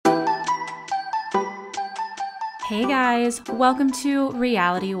Hey guys, welcome to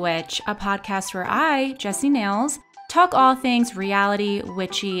Reality Witch, a podcast where I, Jessie Nails, talk all things reality,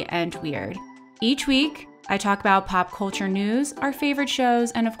 witchy, and weird. Each week, I talk about pop culture news, our favorite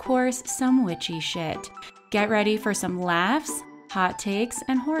shows, and of course, some witchy shit. Get ready for some laughs, hot takes,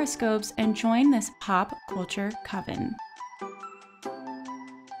 and horoscopes, and join this pop culture coven.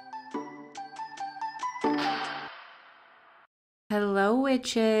 Hello,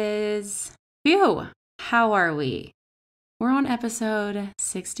 witches. Phew, how are we? We're on episode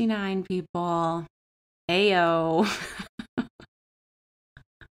 69, people. Ayo.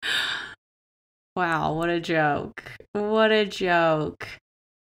 Wow, what a joke. What a joke.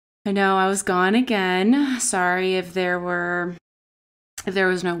 I know I was gone again. Sorry if there was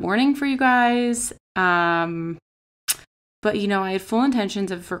no warning for you guys. But you know, I had full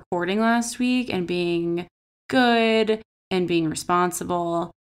intentions of recording last week and being good and being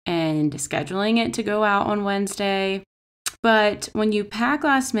responsible and scheduling it to go out on Wednesday. But when you pack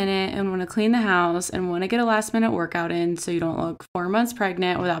last minute and want to clean the house and want to get a last minute workout in so you don't look 4 months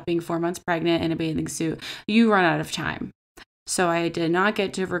pregnant without being 4 months pregnant in a bathing suit, you run out of time. So I did not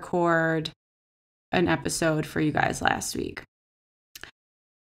get to record an episode for you guys last week.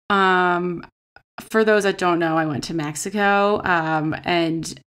 For those that don't know, I went to Mexico.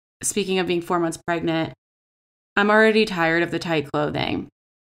 And speaking of being 4 months pregnant, I'm already tired of the tight clothing.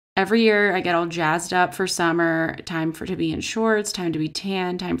 Every year I get all jazzed up for summer, time to be in shorts, time to be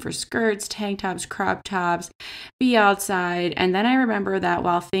tan, time for skirts, tank tops, crop tops, be outside. And then I remember that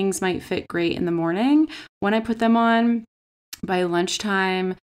while things might fit great in the morning, when I put them on by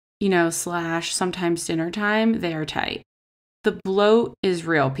lunchtime, sometimes dinner time, they are tight. The bloat is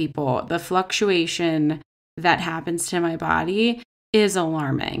real, people. The fluctuation that happens to my body is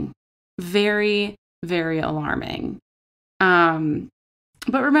alarming. Very, very alarming.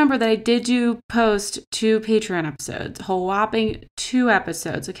 But remember that I did post 2 Patreon episodes, a whole whopping 2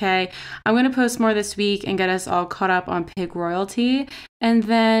 episodes, okay? I'm going to post more this week and get us all caught up on pig royalty. And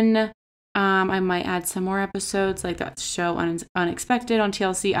then I might add some more episodes like that show Unexpected on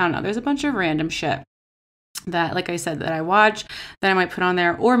TLC. I don't know. There's a bunch of random shit that, like I said, that I watch that I might put on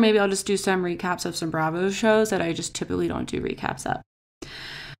there. Or maybe I'll just do some recaps of some Bravo shows that I just typically don't do recaps of.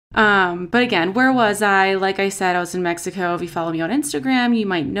 But again, where was I? Like I said, I was in Mexico. If you follow me on Instagram, you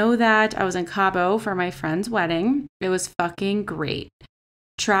might know that. I was in Cabo for my friend's wedding. It was fucking great.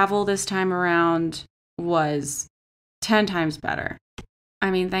 Travel this time around was 10 times better. I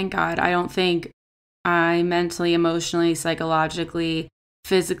mean, thank God. I don't think I mentally, emotionally, psychologically,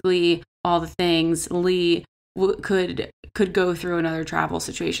 physically, all the things, could go through another travel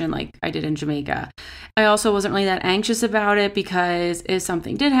situation like I did in Jamaica. I also wasn't really that anxious about it because if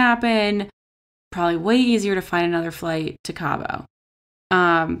something did happen, probably way easier to find another flight to Cabo.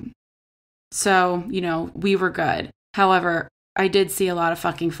 So, we were good. However, I did see a lot of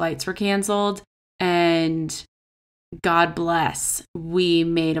fucking flights were canceled, and God bless, we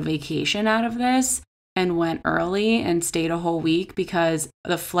made a vacation out of this and went early and stayed a whole week because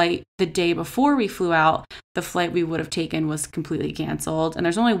the flight the day before we flew out, the flight we would have taken was completely canceled. And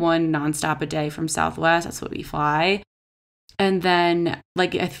there's only one nonstop a day from Southwest. That's what we fly. And then, I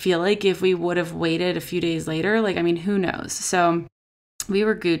feel like if we would have waited a few days later, who knows? So we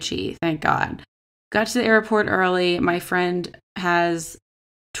were Gucci, thank God. Got to the airport early. My friend has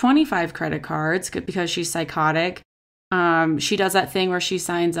 25 credit cards because she's psychotic. She does that thing where she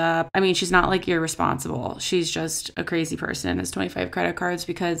signs up. I mean, she's not irresponsible. She's just a crazy person and has 25 credit cards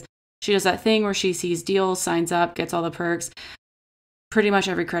because she does that thing where she sees deals, signs up, gets all the perks. Pretty much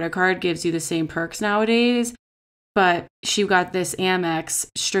every credit card gives you the same perks nowadays, but she got this Amex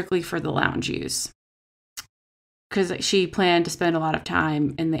strictly for the lounge use because she planned to spend a lot of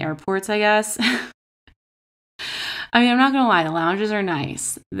time in the airports, I guess. I mean, I'm not going to lie. The lounges are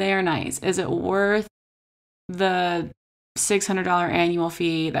nice. They are nice. Is it worth the $600 annual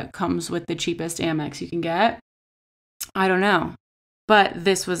fee that comes with the cheapest Amex you can get? I don't know. But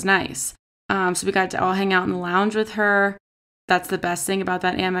this was nice. So we got to all hang out in the lounge with her. That's the best thing about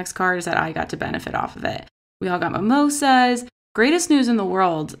that Amex card is that I got to benefit off of it. We all got mimosas. Greatest news in the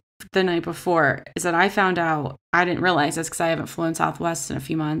world the night before is that I found out, I didn't realize this because I haven't flown Southwest in a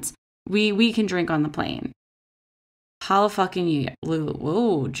few months. We can drink on the plane.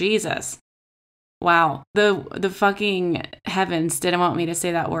 Whoa, Jesus. Wow, the fucking heavens didn't want me to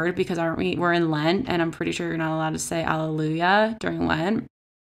say that word because we're in Lent, and I'm pretty sure you're not allowed to say Alleluia during Lent.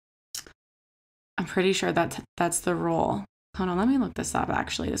 I'm pretty sure that's the rule. Hold on, let me look this up.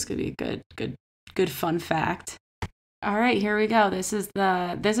 Actually, this could be a good fun fact. All right, here we go. This is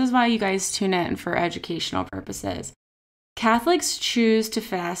why you guys tune in for educational purposes. Catholics choose to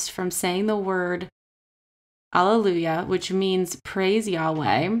fast from saying the word Alleluia, which means praise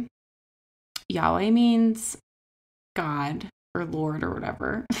Yahweh. Yahweh means God or Lord or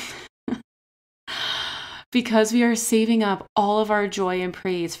whatever. Because we are saving up all of our joy and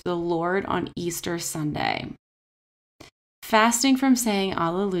praise for the Lord on Easter Sunday. Fasting from saying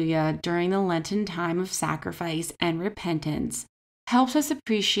Alleluia during the Lenten time of sacrifice and repentance helps us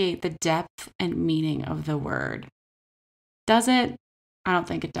appreciate the depth and meaning of the word. Does it? I don't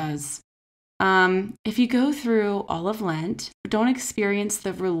think it does. If you go through all of Lent, don't experience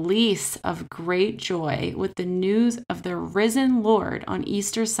the release of great joy with the news of the risen Lord on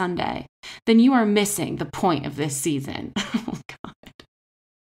Easter Sunday, then you are missing the point of this season. Oh, God.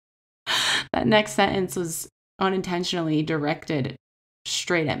 That next sentence was unintentionally directed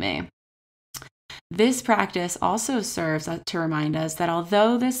straight at me. This practice also serves to remind us that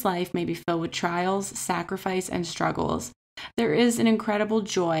although this life may be filled with trials, sacrifice, and struggles, there is an incredible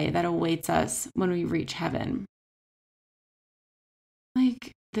joy that awaits us when we reach heaven.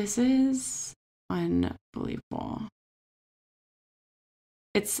 Like, this is unbelievable.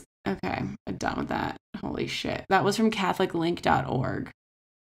 It's, okay, I'm done with that. Holy shit. That was from catholiclink.org.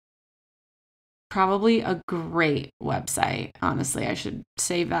 Probably a great website. Honestly, I should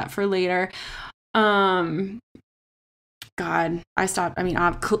save that for later. God,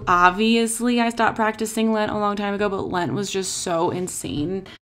 obviously I stopped practicing Lent a long time ago, but Lent was just so insane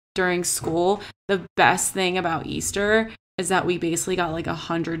during school. The best thing about Easter is that we basically got like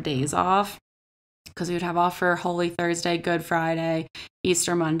 100 days off because we would have off for Holy Thursday, Good Friday,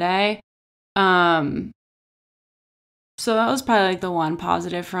 Easter Monday. So that was probably like the one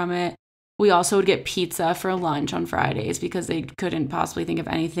positive from it. We also would get pizza for lunch on Fridays because they couldn't possibly think of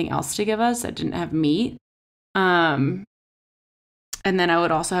anything else to give us that didn't have meat. And then I would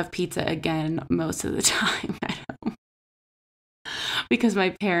also have pizza again most of the time at home. Because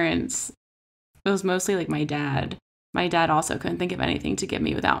my parents, it was mostly like my dad. My dad also couldn't think of anything to give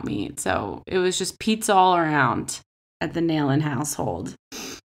me without meat. So it was just pizza all around at the Nailin household.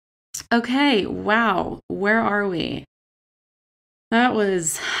 Okay, wow. Where are we? That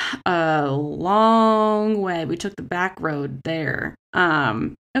was a long way. We took the back road there.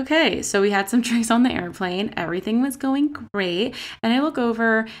 Okay, so we had some drinks on the airplane. Everything was going great. And I look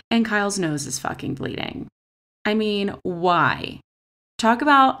over and Kyle's nose is fucking bleeding. I mean, why? Talk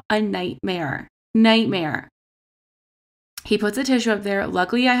about a nightmare. Nightmare. He puts a tissue up there.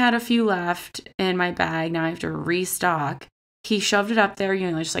 Luckily, I had a few left in my bag. Now I have to restock. He shoved it up there,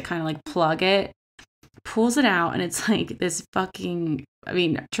 just like kind of like plug it. Pulls it out, and it's like this fucking,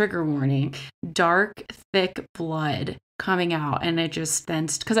 trigger warning, dark, thick blood coming out. And it just then,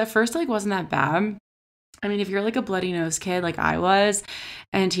 because at first, like, wasn't that bad. If you're like a bloody nose kid like I was,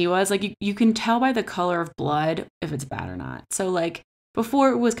 and he was, like, you can tell by the color of blood if it's bad or not. So, like,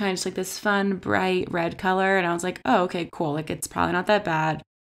 before it was kind of just like this fun, bright red color, and I was like, oh, okay, cool. Like, it's probably not that bad.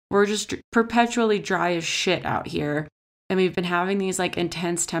 We're just perpetually dry as shit out here. And we've been having these like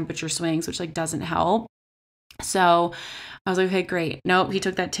intense temperature swings, which like doesn't help. So I was like, okay, great. Nope. He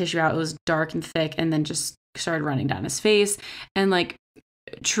took that tissue out. It was dark and thick and then just started running down his face. And like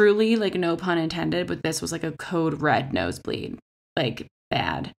truly, like no pun intended, but this was like a code red nosebleed, like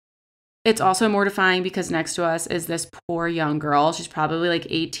bad. It's also mortifying because next to us is this poor young girl. She's probably like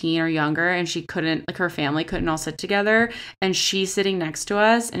 18 or younger, and she couldn't, like her family couldn't all sit together, and she's sitting next to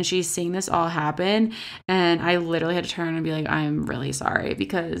us and she's seeing this all happen. And I literally had to turn and be like, I'm really sorry,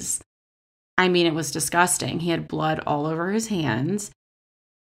 because it was disgusting. He had blood all over his hands.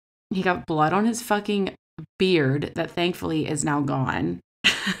 He got blood on his fucking beard that thankfully is now gone.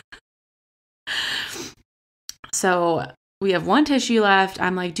 So we have one tissue left.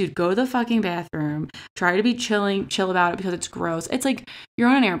 I'm like, dude, go to the fucking bathroom. Try to be chill about it because it's gross. It's like you're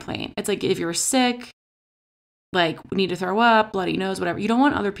on an airplane. It's like if you're sick, like need to throw up, bloody nose, whatever. You don't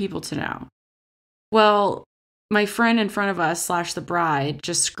want other people to know. Well, my friend in front of us / the bride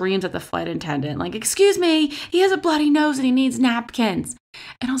just screams at the flight attendant, like, excuse me, he has a bloody nose and he needs napkins.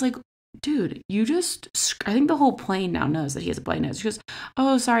 And I was like, dude, I think the whole plane now knows that he has a bloody nose. She goes,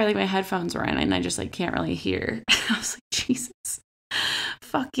 oh, sorry, like my headphones were in and I just like can't really hear. I was like, Jesus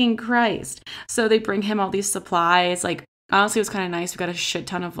fucking Christ. So they bring him all these supplies. Like, honestly, it was kind of nice. We got a shit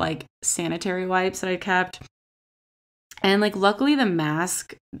ton of like sanitary wipes that I kept. And like, luckily the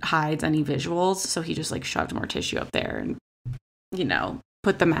mask hides any visuals. So he just like shoved more tissue up there and,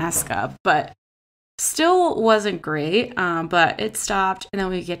 put the mask up. But still wasn't great, but it stopped. And then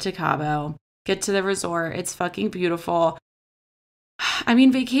we get to Cabo, get to the resort. It's fucking beautiful.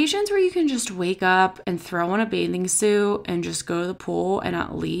 Vacations where you can just wake up and throw on a bathing suit and just go to the pool and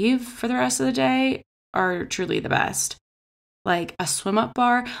not leave for the rest of the day are truly the best. like a swim up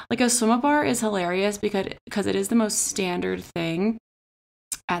bar. Like a swim up bar is hilarious because it is the most standard thing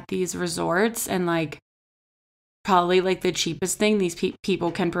at these resorts, and like probably like the cheapest thing these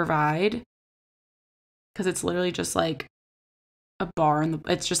people can provide, because it's literally just like a bar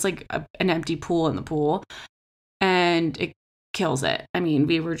it's just like an empty pool in the pool, and it kills it. I mean,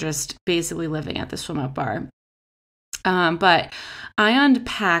 we were just basically living at the swim up bar. But I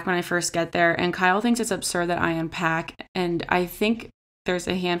unpack when I first get there, and Kyle thinks it's absurd that I unpack, and I think there's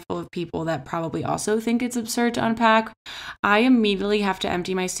a handful of people that probably also think it's absurd to unpack. I immediately have to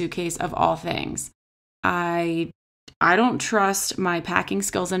empty my suitcase of all things. I don't trust my packing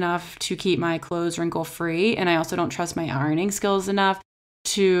skills enough to keep my clothes wrinkle free, and I also don't trust my ironing skills enough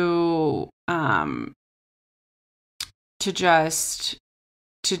to iron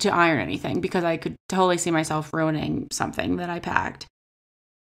anything, because I could totally see myself ruining something that I packed.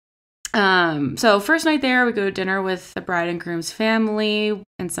 So first night there, we go to dinner with the bride and groom's family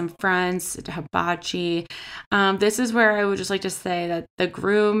and some friends, hibachi. This is where I would just like to say that the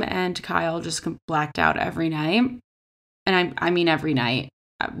groom and Kyle just blacked out every night. And I mean every night.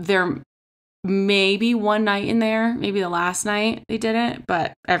 There may be one night in there, maybe the last night they didn't,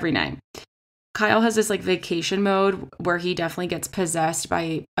 but every night. Kyle has this like vacation mode where he definitely gets possessed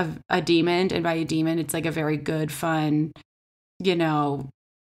by a demon, and by a demon, it's like a very good, fun,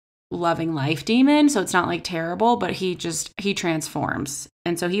 loving life demon. So it's not like terrible, but he transforms.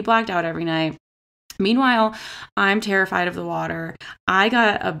 And so he blacked out every night. Meanwhile, I'm terrified of the water. I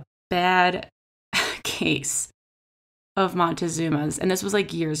got a bad case of Montezuma's, and this was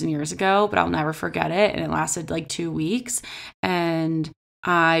like years and years ago, but I'll never forget it. And it lasted like 2 weeks, and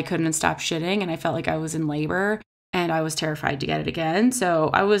I couldn't stop shitting, and I felt like I was in labor, and I was terrified to get it again. So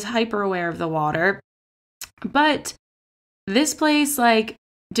I was hyper aware of the water. But this place like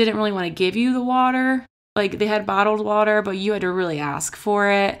didn't really want to give you the water. Like they had bottled water, but you had to really ask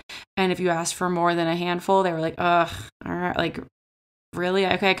for it. And if you asked for more than a handful, they were like, ugh, all right, like really?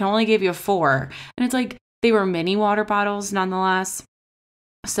 Okay, I can only give you 4. And it's like they were mini water bottles nonetheless.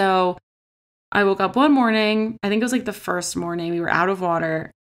 So I woke up one morning, I think it was like the first morning, we were out of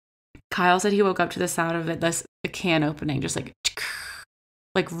water. Kyle said he woke up to the sound of the can opening, just like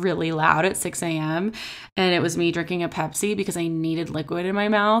really loud at 6 a.m. And it was me drinking a Pepsi because I needed liquid in my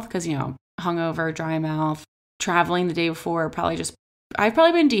mouth because, hungover, dry mouth, traveling the day before, I've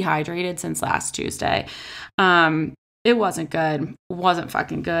probably been dehydrated since last Tuesday. It wasn't good. Wasn't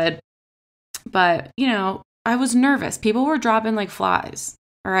fucking good. But, I was nervous. People were dropping like flies.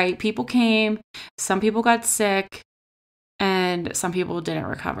 All right. People came. Some people got sick, and some people didn't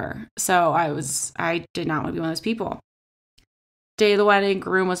recover. So I did not want to be one of those people. Day of the wedding,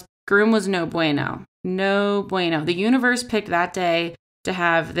 groom was no bueno. No bueno. The universe picked that day to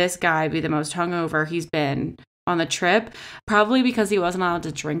have this guy be the most hungover he's been on the trip, probably because he wasn't allowed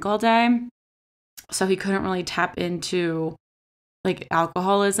to drink all day. So he couldn't really tap into like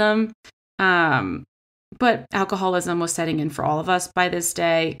alcoholism. But alcoholism was setting in for all of us by this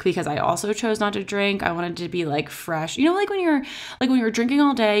day, because I also chose not to drink. I wanted to be like fresh. Like when you're drinking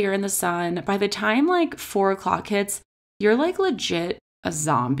all day, you're in the sun. By the time like 4 o'clock hits, you're like legit a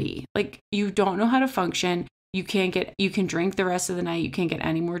zombie. Like you don't know how to function. You can drink the rest of the night. You can't get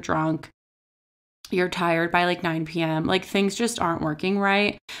any more drunk. You're tired by like 9 p.m. Like things just aren't working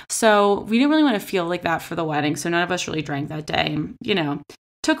right. So we didn't really want to feel like that for the wedding. So none of us really drank that day.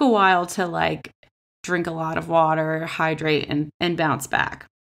 Took a while to like drink a lot of water, hydrate, and bounce back.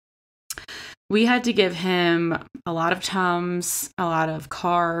 We had to give him a lot of Tums, a lot of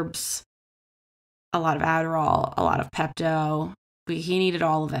carbs, a lot of Adderall, a lot of Pepto. He needed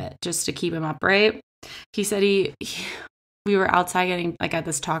all of it just to keep him upright. He said we were outside getting like at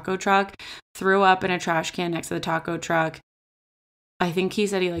this taco truck, threw up in a trash can next to the taco truck. I think he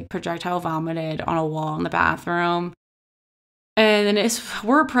said he like projectile vomited on a wall in the bathroom. And then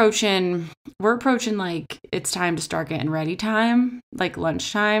we're approaching like it's time to start getting ready time, like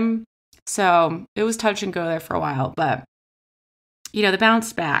lunchtime. So it was touch and go there for a while, but the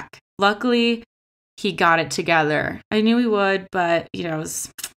bounce back. Luckily, he got it together. I knew he would, but it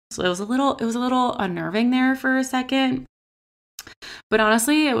was a little unnerving there for a second. But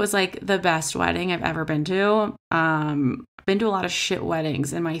honestly, it was like the best wedding I've ever been to. I've been to a lot of shit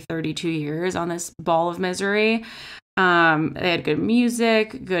weddings in my 32 years on this ball of misery. They had good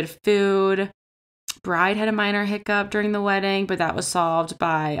music, good food. Bride had a minor hiccup during the wedding, but that was solved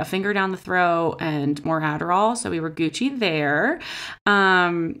by a finger down the throat and more Adderall. So we were Gucci there.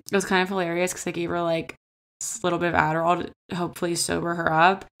 It was kind of hilarious because I gave her like a little bit of Adderall to hopefully sober her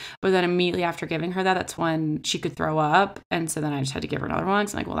up. But then immediately after giving her that's when she could throw up. And so then I just had to give her another one.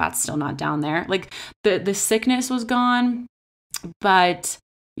 So I'm like, well, that's still not down there. Like the sickness was gone, But,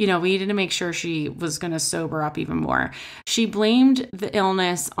 you know, we needed to make sure she was going to sober up even more. She blamed the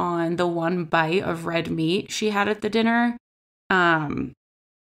illness on the one bite of red meat she had at the dinner.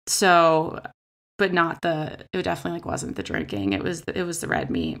 So, but not it definitely like wasn't the drinking. It was the red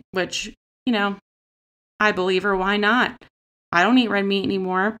meat, which, you know, I believe her. Why not? I don't eat red meat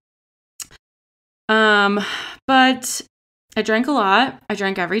anymore. But I drank a lot. I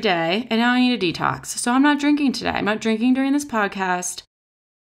drank every day, and now I need a detox. So I'm not drinking today. I'm not drinking during this podcast.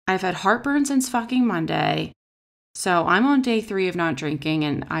 I've had heartburn since fucking Monday. So I'm on day 3 of not drinking,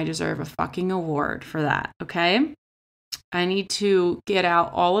 and I deserve a fucking award for that. Okay. I need to get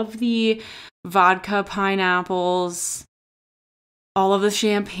out all of the vodka pineapples, all of the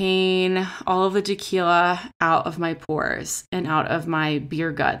champagne, all of the tequila out of my pores and out of my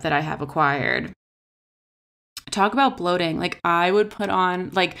beer gut that I have acquired. Talk about bloating. Like I would put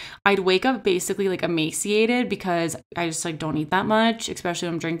on, like I'd wake up basically like emaciated because I just like don't eat that much, especially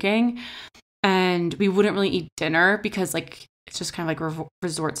when I'm drinking. And we wouldn't really eat dinner because like it's just kind of like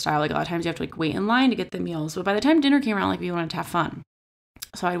resort style. Like a lot of times you have to like wait in line to get the meals. But by the time dinner came around, like we wanted to have fun.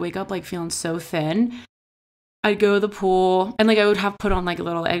 So I'd wake up like feeling so thin. I'd go to the pool and like I would have put on like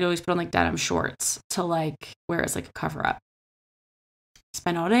I'd always put on like denim shorts to like wear as like a cover up.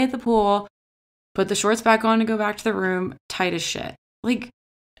 Spend all day at the pool, put the shorts back on to go back to the room, tight as shit. Like,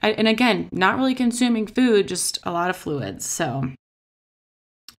 and again, not really consuming food, just a lot of fluids. So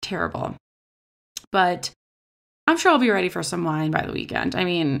terrible. But I'm sure I'll be ready for some wine by the weekend. I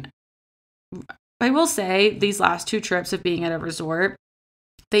mean, I will say these last 2 trips of being at a resort,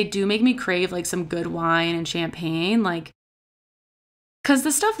 they do make me crave like some good wine and champagne. Like, because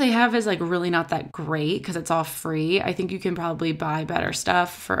the stuff they have is like really not that great because it's all free. I think you can probably buy better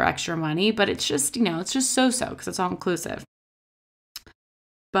stuff for extra money, but it's just, you know, it's just so-so because it's all inclusive.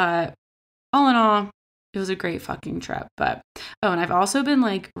 But all in all, it was a great fucking trip. But, oh, and I've also been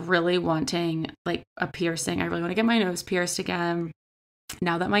like really wanting like a piercing. I really want to get my nose pierced again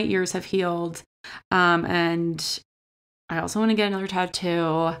now that my ears have healed. And I also want to get another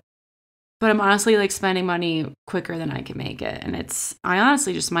tattoo. But I'm honestly like spending money quicker than I can make it. And I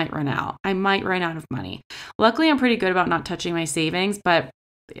honestly just might run out. I might run out of money. Luckily, I'm pretty good about not touching my savings, but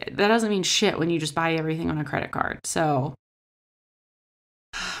that doesn't mean shit when you just buy everything on a credit card. So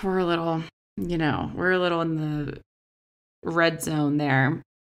we're a little in the red zone there.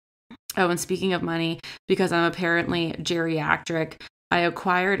 Oh, and speaking of money, because I'm apparently geriatric, I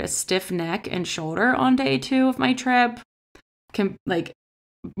acquired a stiff neck and shoulder on day 2 of my trip.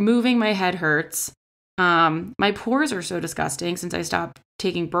 Moving my head hurts. My pores are so disgusting since I stopped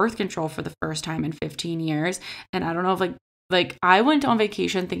taking birth control for the first time in 15 years. And I don't know if like I went on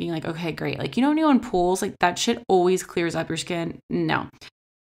vacation thinking like, okay, great. Like, you know, when you go in pools, like that shit always clears up your skin. No.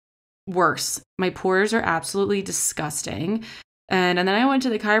 Worse. My pores are absolutely disgusting. And then I went to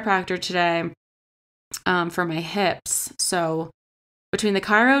the chiropractor today for my hips. So between the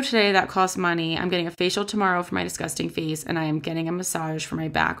chiro today, that costs money. I'm getting a facial tomorrow for my disgusting face, and I am getting a massage for my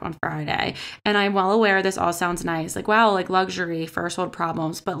back on Friday. And I'm well aware this all sounds nice. Like, wow, like luxury, first world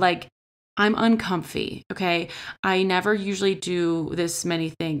problems. But like, I'm uncomfy, okay? I never usually do this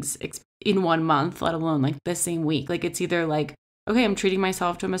many things in 1 month, let alone like the same week. Like, it's either like, okay, I'm treating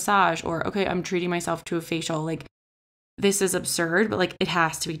myself to a massage, or okay, I'm treating myself to a facial. Like, this is absurd, but like, it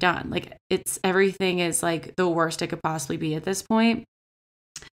has to be done. Like, everything is like the worst it could possibly be at this point.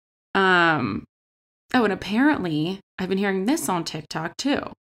 Oh, and apparently I've been hearing this on TikTok too.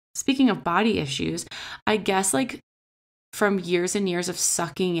 Speaking of body issues, I guess like from years and years of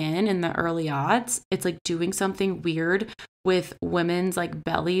sucking in the early aughts, it's like doing something weird with women's like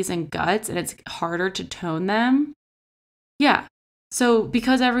bellies and guts, and it's harder to tone them. Yeah. So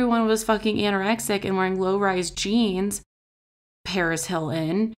because everyone was fucking anorexic and wearing low-rise jeans, Paris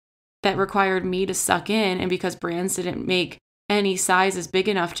Hilton, that required me to suck in, and because brands didn't make any sizes big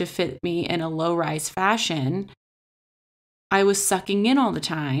enough to fit me in a low-rise fashion, I was sucking in all the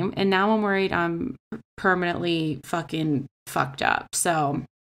time, and now I'm worried I'm permanently fucking fucked up. So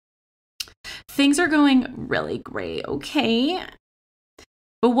things are going really great, okay?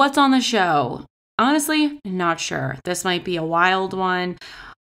 But what's on the show? Honestly, not sure. This might be a wild one.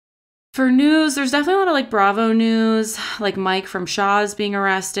 For news, there's definitely a lot of like Bravo news, like Mike from Shahs being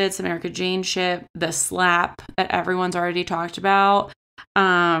arrested, some Erika Jayne shit, the slap that everyone's already talked about.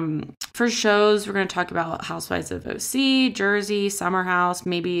 For shows, we're going to talk about Housewives of OC, Jersey, Summer House.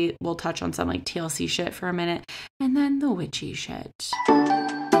 Maybe we'll touch on some like TLC shit for a minute. And then the witchy shit.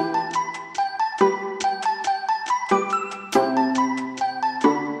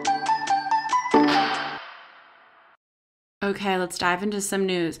 Okay, let's dive into some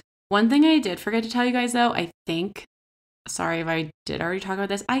news. One thing I did forget to tell you guys though, I think, sorry if I did already talk about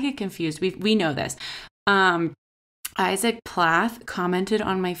this. I get confused. We know this. Isaac Plath commented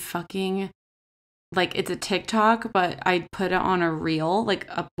on my fucking, like, it's a TikTok, but I put it on a reel, like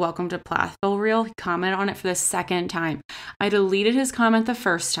a Welcome to Plathville reel. He commented on it for the second time. I deleted his comment the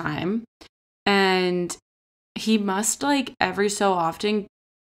first time, and he must, like, every so often,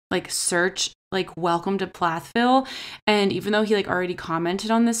 like, search, like, Welcome to Plathville. And even though he, like, already commented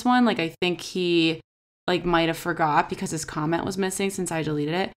on this one, like, I think he, like, might have forgot because his comment was missing since I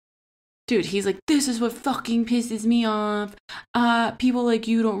deleted it. Dude, he's like, this is what fucking pisses me off. People like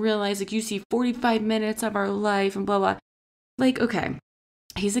you don't realize, like, you see 45 minutes of our life and blah, blah. Like, okay,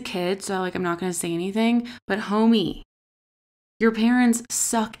 he's a kid, so, like, I'm not going to say anything. But, homie, your parents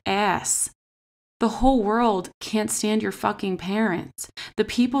suck ass. The whole world can't stand your fucking parents. The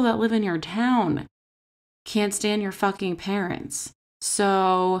people that live in your town can't stand your fucking parents.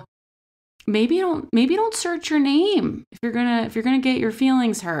 So maybe don't search your name if you're gonna get your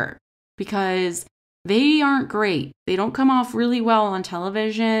feelings hurt, because they aren't great. They don't come off really well on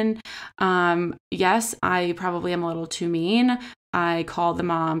television. Yes, I probably am a little too mean. I call the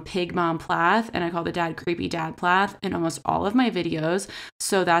mom Pig Mom Plath, and I call the dad Creepy Dad Plath in almost all of my videos.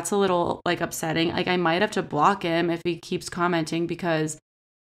 So that's a little, like, upsetting. Like, I might have to block him if he keeps commenting, because,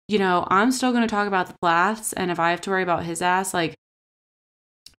 you know, I'm still going to talk about the Plaths. And if I have to worry about his ass, like,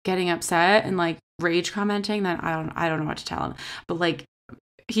 getting upset and, like, rage commenting, then I don't know what to tell him. But, like,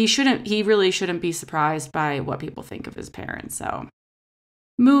 he really shouldn't be surprised by what people think of his parents. So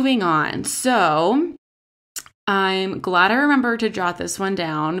moving on. So I'm glad I remembered to jot this one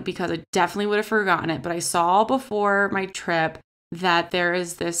down, because I definitely would have forgotten it. But I saw before my trip that there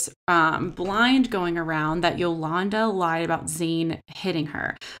is this blind going around that Yolanda lied about Zayne hitting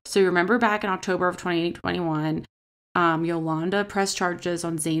her. So you remember back in October of 2021, Yolanda pressed charges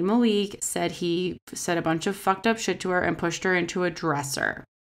on Zayne Malik, said he said a bunch of fucked up shit to her and pushed her into a dresser.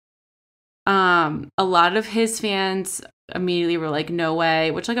 A lot of his fans immediately were like, no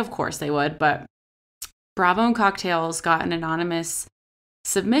way, which, like, of course they would, but Bravo and Cocktails got an anonymous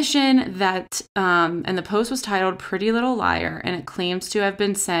submission that, and the post was titled Pretty Little Liar, and it claims to have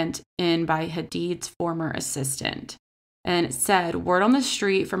been sent in by Hadid's former assistant. And it said, word on the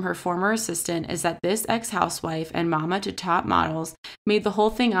street from her former assistant is that this ex-housewife and mama to top models made the whole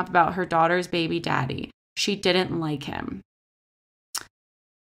thing up about her daughter's baby daddy. She didn't like him.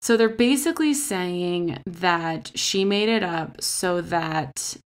 So they're basically saying that she made it up so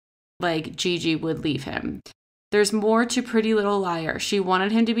that, like, Gigi would leave him. There's more to Pretty Little Liar. She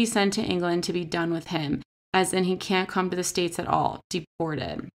wanted him to be sent to England to be done with him, as in he can't come to the States at all.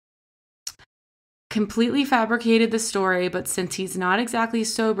 Deported. Completely fabricated the story, but since he's not exactly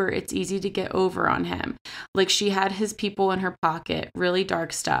sober, it's easy to get over on him. Like, she had his people in her pocket. Really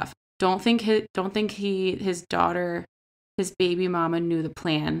dark stuff. Don't think his daughter, his baby mama, knew the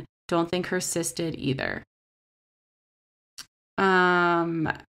plan. Don't think her sis did either.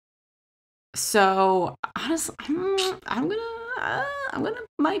 So honestly, I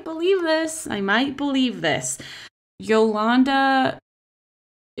might believe this. I might believe this. Yolanda,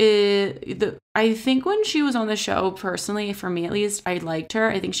 I think when she was on the show, personally, for me at least, I liked her.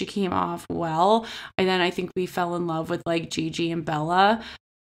 I think she came off well. And then I think we fell in love with, like, Gigi and Bella.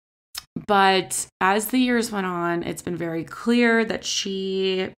 But as the years went on, it's been very clear that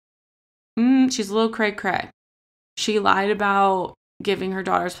she's a little cray-cray. She lied about giving her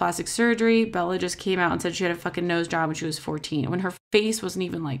daughter's plastic surgery. Bella just came out and said she had a fucking nose job when she was 14, when her face wasn't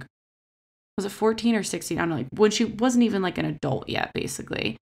even, like, was it 14 or 16? I don't know, like, when she wasn't even, like, an adult yet,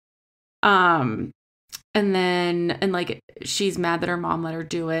 basically. And like, she's mad that her mom let her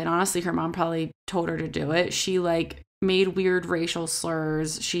do it. And honestly, her mom probably told her to do it. She, like, made weird racial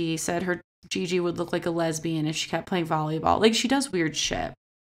slurs. She said her Gigi would look like a lesbian if she kept playing volleyball. Like, she does weird shit.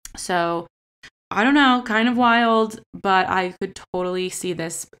 So I don't know, kind of wild, but I could totally see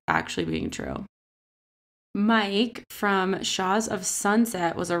this actually being true. Mike from Shahs of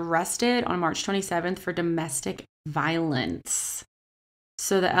Sunset was arrested on March 27th for domestic violence.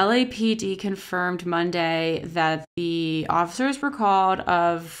 So the LAPD confirmed Monday that the officers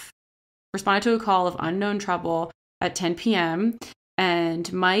responded to a call of unknown trouble at 10 p.m.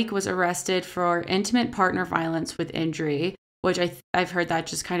 And Mike was arrested for intimate partner violence with injury, which I've heard that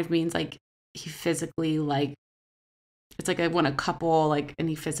just kind of means, like, he physically, like, it's like when a couple, like, and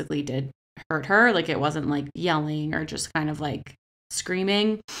he physically did hurt her. Like, it wasn't, like, yelling or just kind of, like,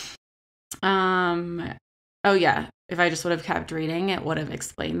 screaming. Oh yeah, if I just would have kept reading, it would have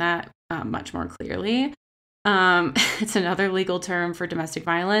explained that much more clearly. It's another legal term for domestic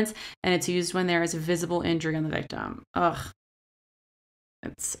violence, and it's used when there is a visible injury on the victim. Ugh.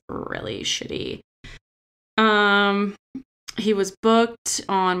 It's really shitty. He was booked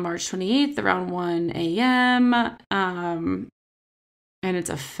on March 28th around 1 a.m. And it's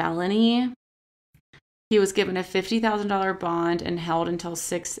a felony. He was given a $50,000 bond and held until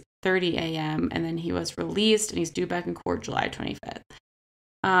 6:30 a.m. And then he was released and he's due back in court July 25th.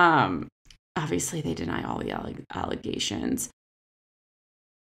 Obviously, they deny all the allegations.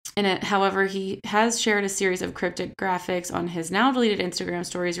 However, he has shared a series of cryptic graphics on his now deleted Instagram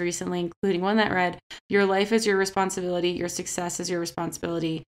stories recently, including one that read, "Your life is your responsibility. Your success is your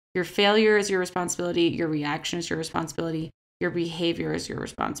responsibility. Your failure is your responsibility. Your reaction is your responsibility. Your behavior is your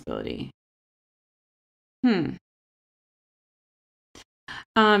responsibility."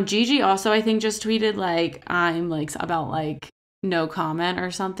 Gigi also, I think, just tweeted like, I'm like about like no comment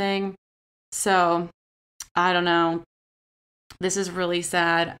or something. So I don't know. This is really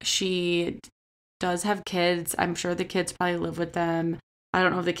sad. She does have kids. I'm sure the kids probably live with them. I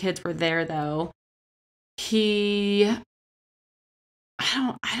don't know if the kids were there though. I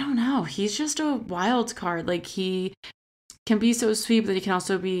don't know. He's just a wild card. Like, he can be so sweet, but he can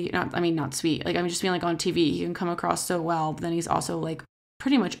also be not sweet. Like, I'm just being like on TV, he can come across so well, but then he's also like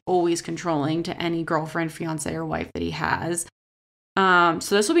pretty much always controlling to any girlfriend, fiance, or wife that he has.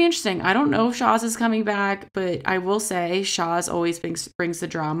 So this will be interesting. I don't know if Shahs is coming back, but I will say Shahs always brings the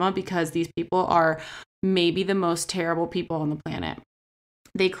drama because these people are maybe the most terrible people on the planet.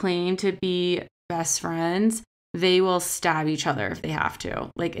 They claim to be best friends. They will stab each other if they have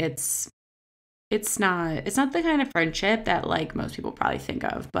to. Like, it's not the kind of friendship that like most people probably think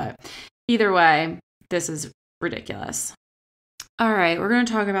of, but either way, this is ridiculous. All right, we're going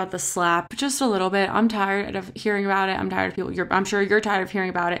to talk about the slap just a little bit. I'm tired of hearing about it. I'm tired of people. I'm sure you're tired of hearing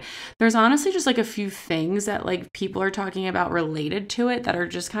about it. There's honestly just like a few things that like people are talking about related to it that are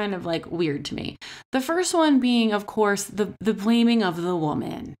just kind of like weird to me. The first one being, of course, the blaming of the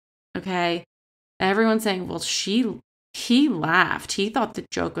woman. Okay, everyone's saying, well, he laughed. He thought the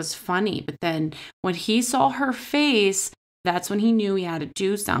joke was funny, but then when he saw her face, that's when he knew he had to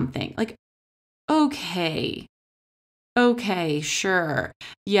do something. Like, okay, sure.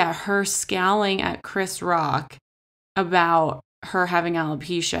 Yeah, her scowling at Chris Rock about her having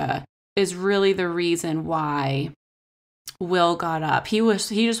alopecia is really the reason why Will got up. He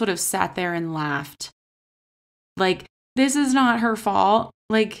just would have sat there and laughed. Like, this is not her fault.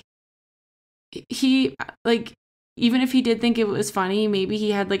 Like, even if he did think it was funny, maybe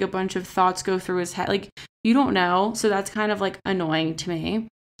he had like a bunch of thoughts go through his head. Like, you don't know. So that's kind of like annoying to me.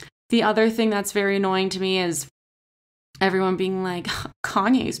 The other thing that's very annoying to me is everyone being like,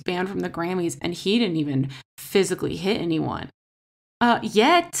 Kanye's banned from the Grammys and he didn't even physically hit anyone.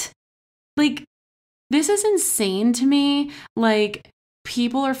 Yet. Like, this is insane to me. Like,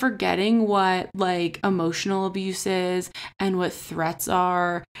 people are forgetting what like emotional abuse is and what threats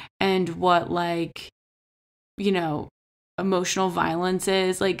are and what like, you know, emotional violence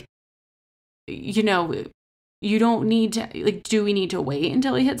is. Like, you know, you don't need to, like, do we need to wait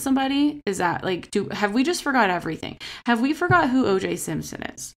until he hits somebody? Is that, like, have we just forgot everything? Have we forgot who O.J. Simpson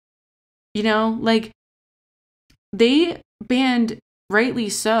is? You know, like, they banned, rightly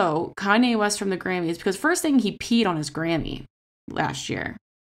so, Kanye West from the Grammys because first thing, he peed on his Grammy last year.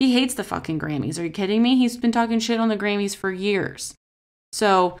 He hates the fucking Grammys. Are you kidding me? He's been talking shit on the Grammys for years.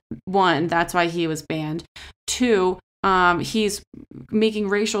 So, one, that's why he was banned. Two, he's making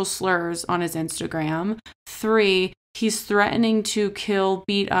racial slurs on his Instagram. 3, he's threatening to kill,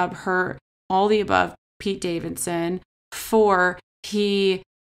 beat up, hurt, all the above, Pete Davidson. 4, he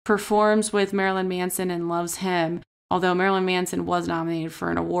performs with Marilyn Manson and loves him, although Marilyn Manson was nominated for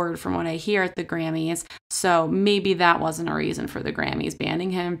an award from what I hear at the Grammys. So maybe that wasn't a reason for the Grammys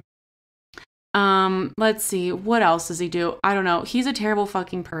banning him. Let's see, what else does he do? I don't know. He's a terrible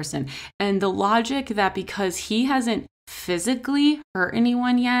fucking person. And the logic that because he hasn't physically hurt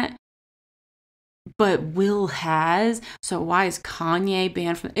anyone yet, but Will has, so why is Kanye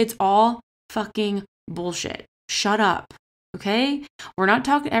banned from it's all fucking bullshit. Shut up. Okay? We're not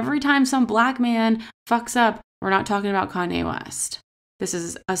talking every time some black man fucks up, we're not talking about Kanye West. This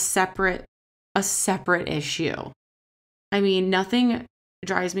is a separate issue. I mean, nothing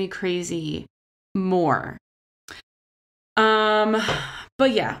drives me crazy more.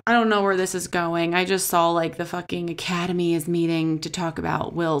 But yeah, I don't know where this is going. I just saw like the fucking Academy is meeting to talk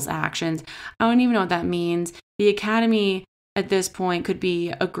about Will's actions. I don't even know what that means. The Academy at this point could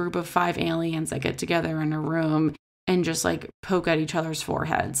be a group of 5 aliens that get together in a room and just like poke at each other's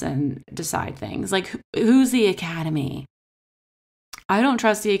foreheads and decide things. Like, who's the Academy? I don't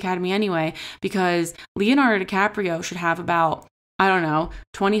trust the Academy anyway, because Leonardo DiCaprio should have about, I don't know,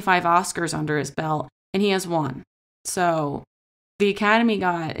 25 Oscars under his belt, and he has 1. So the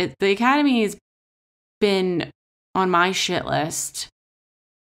Academy is been on my shit list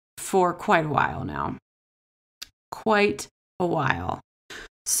for quite a while now. Quite a while.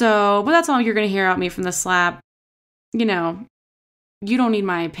 So, but that's all you're going to hear about me from the slap. You know, you don't need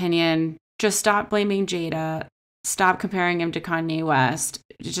my opinion. Just stop blaming Jada. Stop comparing him to Kanye West.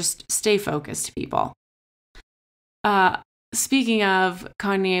 Just stay focused, people. Speaking of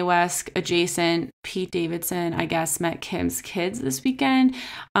Kanye West adjacent, Pete Davidson, I guess, met Kim's kids this weekend.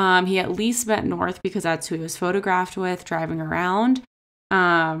 He at least met North because that's who he was photographed with driving around.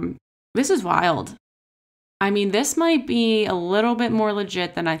 This is wild. I mean, this might be a little bit more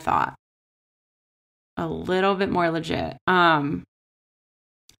legit than I thought. A little bit more legit. Do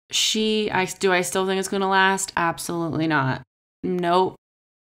I still think it's going to last? Absolutely not. Nope.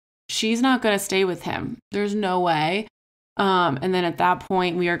 She's not going to stay with him. There's no way. And then at that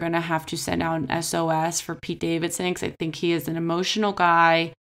point, we are going to have to send out an SOS for Pete Davidson because I think he is an emotional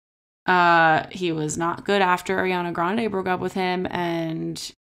guy. He was not good after Ariana Grande broke up with him,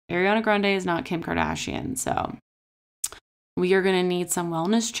 and Ariana Grande is not Kim Kardashian. So we are going to need some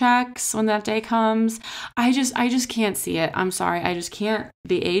wellness checks when that day comes. I just can't see it. I'm sorry. I just can't.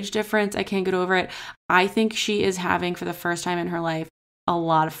 The age difference, I can't get over it. I think she is having, for the first time in her life, a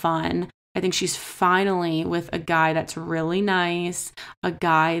lot of fun. I think she's finally with a guy that's really nice, a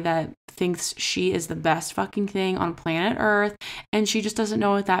guy that thinks she is the best fucking thing on planet Earth, and she just doesn't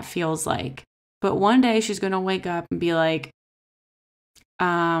know what that feels like. But one day she's going to wake up and be like,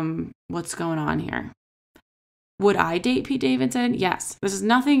 what's going on here? Would I date Pete Davidson? Yes. This is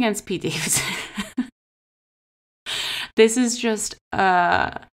nothing against Pete Davidson. This is just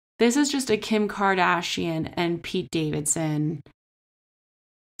a Kim Kardashian and Pete Davidson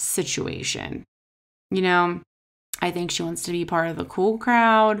situation. You know, I think she wants to be part of the cool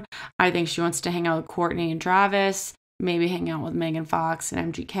crowd. I think she wants to hang out with Courtney and Travis, maybe hang out with Megan Fox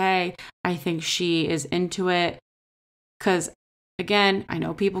and MGK. I think she is into it because, again, I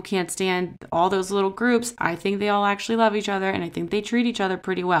know people can't stand all those little groups. I think they all actually love each other, and I think they treat each other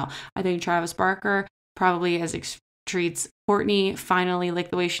pretty well. I think Travis Barker probably treats Courtney finally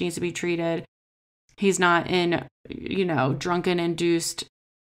like the way she needs to be treated. He's not in, drunken, induced,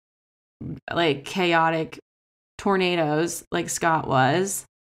 like chaotic tornadoes like Scott was.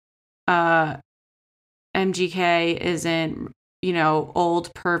 MGK isn't,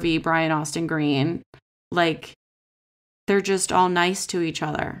 old pervy Brian Austin Green. Like, they're just all nice to each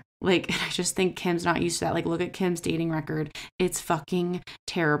other. Like, I just think Kim's not used to that. Like, look at Kim's dating record. It's fucking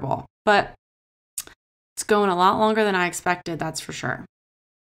terrible. But it's going a lot longer than I expected, that's for sure.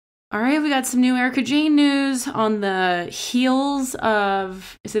 All right, we got some new Erika Jayne news on the heels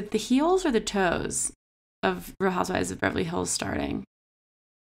of, is it the heels or the toes of Real Housewives of Beverly Hills starting?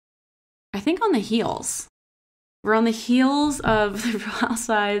 I think on the heels. We're on the heels of the Real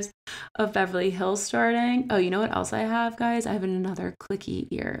Housewives of Beverly Hills starting. Oh, you know what else I have, guys? I have another clicky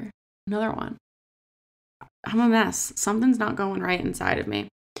ear. Another one. I'm a mess. Something's not going right inside of me.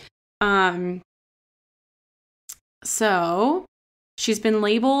 So she's been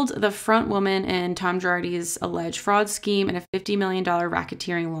labeled the front woman in Tom Girardi's alleged fraud scheme and a $50 million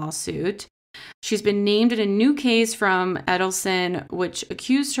racketeering lawsuit. She's been named in a new case from Aidens, which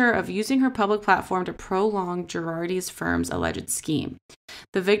accused her of using her public platform to prolong Girardi's firm's alleged scheme.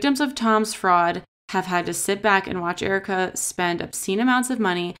 The victims of Tom's fraud have had to sit back and watch Erika spend obscene amounts of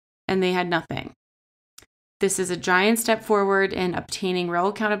money, and they had nothing. This is a giant step forward in obtaining real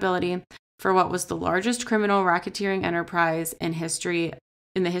accountability for what was the largest criminal racketeering enterprise in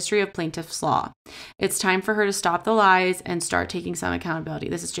the history of plaintiff's law. It's time for her to stop the lies and start taking some accountability.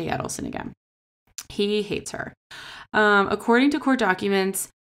 This is Jay Adelson again. He hates her. According to court documents,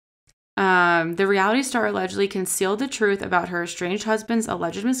 the reality star allegedly concealed the truth about her estranged husband's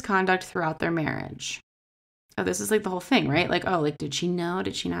alleged misconduct throughout their marriage. Oh, this is like the whole thing, right? Like, oh, like, did she know?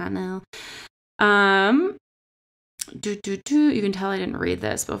 Did she not know? You can tell I didn't read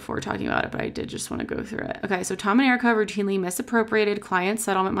this before talking about it, but I did just want to go through it. Okay, so Tom and Erika routinely misappropriated client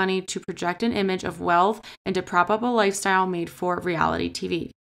settlement money to project an image of wealth and to prop up a lifestyle made for reality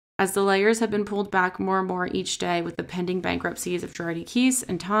TV. As the layers have been pulled back more and more each day with the pending bankruptcies of Girardi Keese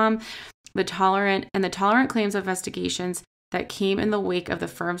and Tom, the tolerant claims of investigations that came in the wake of the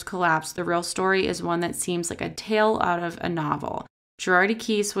firm's collapse, the real story is one that seems like a tale out of a novel. Girardi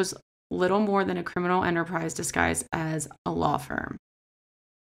Keese was little more than a criminal enterprise disguised as a law firm.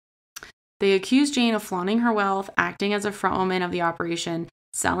 They accused Jayne of flaunting her wealth, acting as a frontwoman of the operation,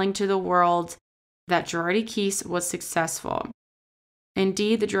 selling to the world that Girardi Keese was successful.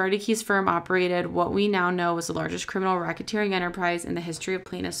 Indeed, the Girardi Keese firm operated what we now know was the largest criminal racketeering enterprise in the history of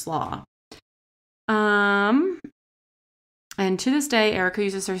plaintiff's law. And to this day, Erika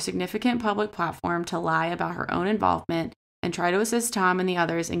uses her significant public platform to lie about her own involvement and try to assist Tom and the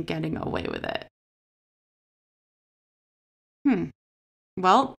others in getting away with it.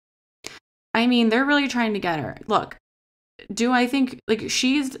 Well, I mean, they're really trying to get her. Look, do I think, like,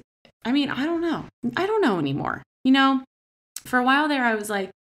 I don't know. I don't know anymore. You know, for a while there, I was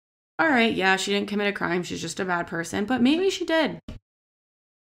like, all right, yeah, she didn't commit a crime. She's just a bad person. But maybe she did.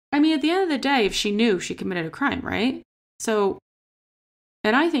 I mean, at the end of the day, if she knew, she committed a crime, right? So,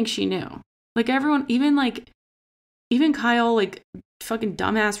 and I think she knew. Like, everyone, even Kyle, like, fucking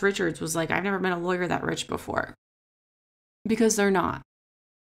dumbass Richards was like, I've never met a lawyer that rich before. Because they're not.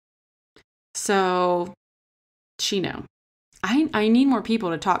 So, she knew. I need more people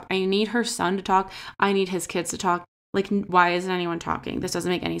to talk. I need her son to talk. I need his kids to talk. Like, why isn't anyone talking? This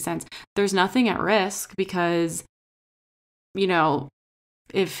doesn't make any sense. There's nothing at risk because, you know,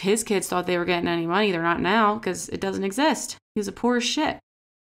 if his kids thought they were getting any money, they're not now because it doesn't exist. He's a poor as shit.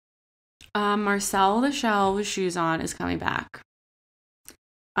 Marcel The Shell with shoes on is coming back.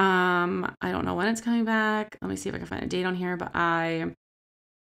 I don't know when it's coming back. Let me see if I can find a date on here, but I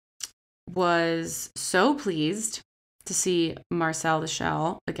was so pleased to see Marcel The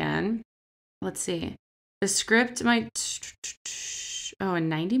Shell again. Let's see. The script might... Oh, a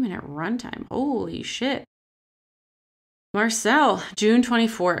 90-minute runtime. Holy shit. Marcel, June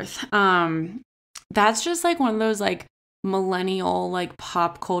 24th. That's just like one of those like millennial like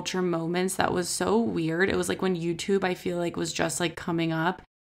pop culture moments that was so weird. It was like when YouTube, I feel like, was just like coming up,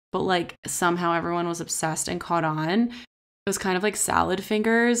 but like somehow everyone was obsessed and caught on. It was kind of like Salad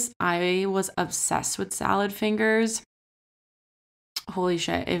Fingers. I was obsessed with Salad Fingers. Holy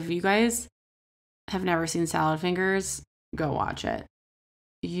shit. If you guys have never seen Salad Fingers, go watch it.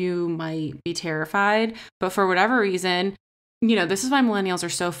 You might be terrified, but for whatever reason, you know, this is why millennials are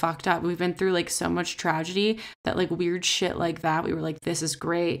so fucked up. We've been through like so much tragedy that like weird shit like that, we were like, this is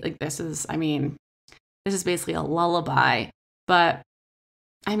great. Like this is basically a lullaby. But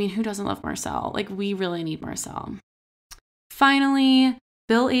I mean, who doesn't love Marcel? Like, we really need Marcel. Finally,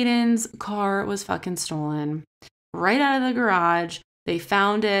 Bill Aidens' car was fucking stolen right out of the garage. They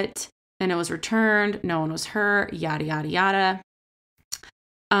found it, then it was returned. No one was hurt. Yada yada yada.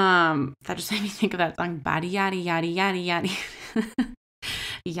 That just made me think of that song, body yada yada yada yada.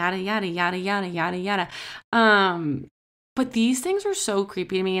 Yada yada yada yada yada yada. But these things are so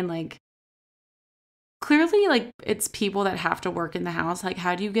creepy to me, and like clearly like it's people that have to work in the house. Like,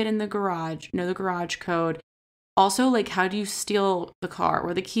 how do you get in the garage? Know the garage code. Also, like, how do you steal the car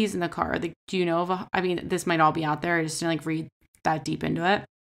or the keys in the car? Like, do you know of this might all be out there. I just didn't like read that deep into it.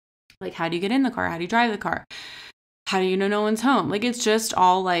 Like, how do you get in the car? How do you drive the car? How do you know no one's home? Like, it's just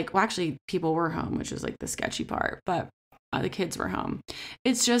all like, well, actually, people were home, which is like the sketchy part, but the kids were home.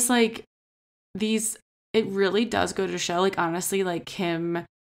 It's just like it really does go to show, like, honestly, like Kim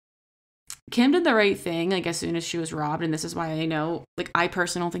did the right thing, like, as soon as she was robbed. And this is why I know, like, I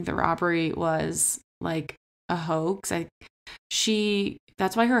personally don't think the robbery was like a hoax.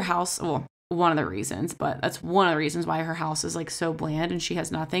 That's why her house, well, one of the reasons, but that's one of the reasons why her house is like so bland and she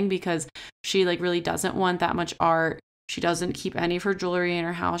has nothing, because she like really doesn't want that much art. She doesn't keep any of her jewelry in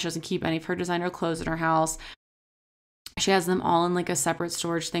her house. She doesn't keep any of her designer clothes in her house. She has them all in like a separate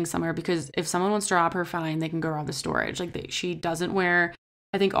storage thing somewhere, because if someone wants to rob her, fine, they can go rob the storage. Like, she doesn't wear,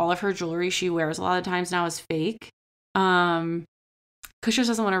 I think all of her jewelry she wears a lot of times now is fake. Because she just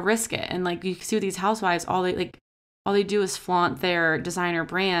doesn't want to risk it. And like, you can see with these housewives, all they do is flaunt their designer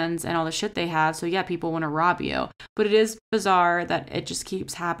brands and all the shit they have. So yeah, people want to rob you. But it is bizarre that it just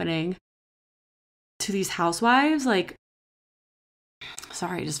keeps happening to these housewives. Like,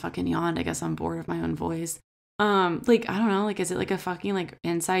 sorry, I just fucking yawned. I guess I'm bored of my own voice. Like, I don't know, like, is it like a fucking like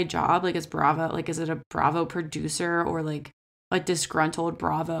inside job? Like, is it a Bravo producer or like a disgruntled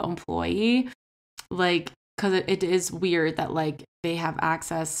Bravo employee? Like, because it is weird that like they have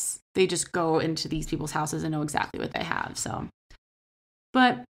access, they just go into these people's houses and know exactly what they have. So,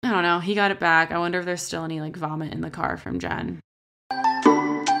 but I don't know, he got it back. I wonder if there's still any like vomit in the car from Jen.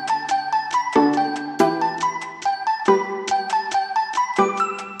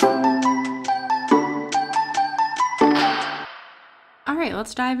 All right,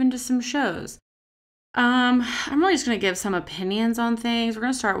 let's dive into some shows. I'm really just going to give some opinions on things. We're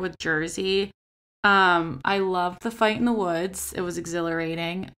going to start with Jersey. I loved the fight in the woods. It was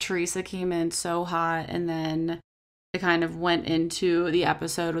exhilarating. Teresa came in so hot, and then it kind of went into the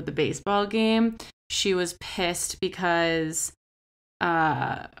episode with the baseball game. She was pissed because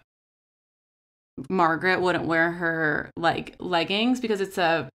Margaret wouldn't wear her like leggings, because it's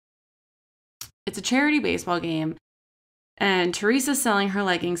a charity baseball game, and Teresa's selling her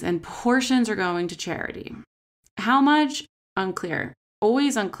leggings and portions are going to charity. How much? unclear.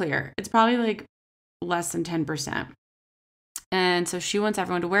 Always unclear. It's probably like less than 10%. And so she wants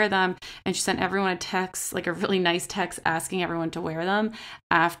everyone to wear them. And she sent everyone a text, like a really nice text asking everyone to wear them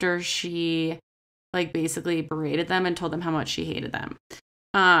after she like basically berated them and told them how much she hated them.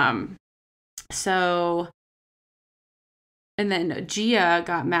 So, and then Gia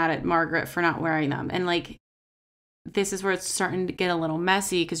got mad at Margaret for not wearing them. And like, this is where it's starting to get a little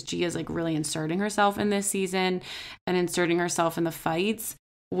messy because Gia's like really inserting herself in this season and inserting herself in the fights,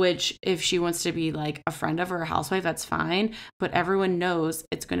 which if she wants to be like a friend of her, a housewife, that's fine. But everyone knows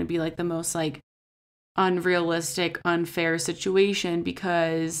it's going to be like the most like unrealistic, unfair situation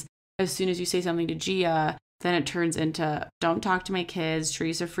because as soon as you say something to Gia, then it turns into don't talk to my kids,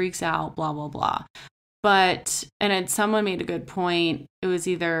 Teresa freaks out, blah, blah, blah. But, and someone made a good point. It was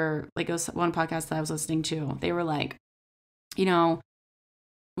either like it was one podcast that I was listening to. They were like, you know,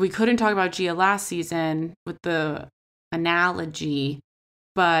 we couldn't talk about Gia last season with the analogy,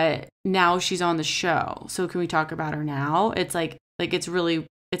 but now she's on the show. So can we talk about her now? It's like it's really,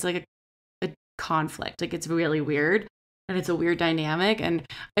 it's like a conflict. Like it's really weird. And it's a weird dynamic. And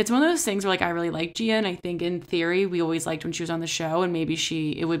it's one of those things where like I really like Gia. And I think in theory, we always liked when she was on the show. And maybe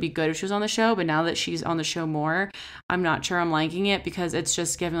it would be good if she was on the show. But now that she's on the show more, I'm not sure I'm liking it because it's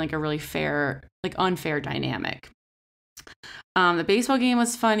just giving like a really fair, like unfair dynamic. The baseball game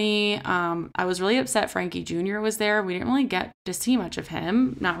was funny. I was really upset Frankie Jr. was there. We didn't really get to see much of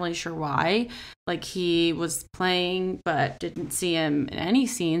him. Not really sure why. Like he was playing, but didn't see him in any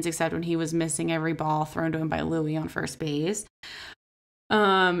scenes except when he was missing every ball thrown to him by Louie on first base.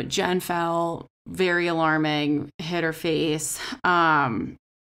 Jen fell, very alarming, hit her face. But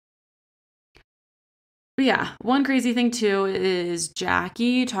yeah, one crazy thing too is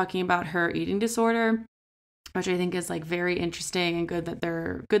Jackie talking about her eating disorder, which I think is like very interesting and good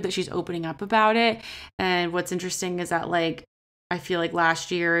that she's opening up about it. And what's interesting is that like, I feel like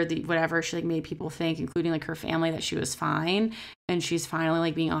last year, whatever she like made people think, including like her family, that she was fine. And she's finally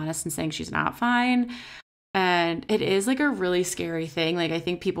like being honest and saying she's not fine. And it is like a really scary thing. Like I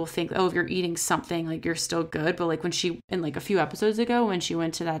think people think, oh, if you're eating something, like you're still good. But like when in like a few episodes ago, when she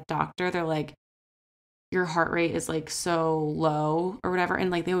went to that doctor, they're like, your heart rate is like so low or whatever.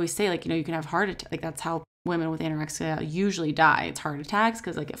 And like they always say like, you know, you can have heart attack. Like that's how women with anorexia usually die. It's heart attacks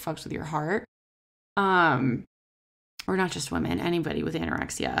because like it fucks with your heart. Or not just women, anybody with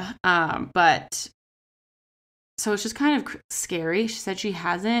anorexia. But so it's just kind of scary. She said she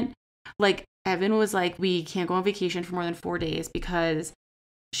hasn't, like Evan was like, we can't go on vacation for more than 4 days because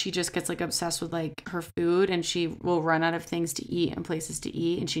she just gets like obsessed with like her food and she will run out of things to eat and places to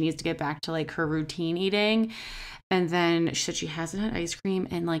eat. And she needs to get back to like her routine eating. And then she said she hasn't had ice cream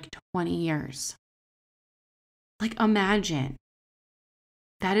in like 20 years. Like imagine.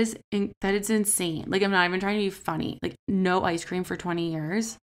 That is insane. Like I'm not even trying to be funny. Like no ice cream for 20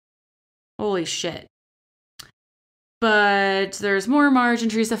 years. Holy shit. But there's more Marge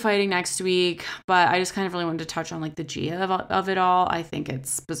and Teresa fighting next week. But I just kind of really wanted to touch on like the Gia of it all. I think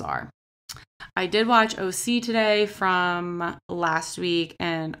it's bizarre. I did watch OC today from last week.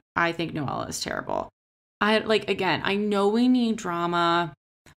 And I think Noella is terrible. I know we need drama.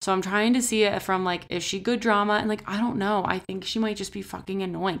 So I'm trying to see it from like, is she good drama? And like, I don't know. I think she might just be fucking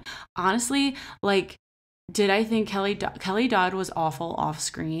annoying. Honestly, like, did I think Kelly Dodd was awful off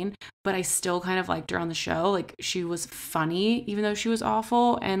screen, but I still kind of liked her on the show. Like she was funny, even though she was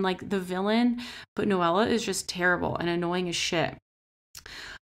awful and like the villain, but Noella is just terrible and annoying as shit.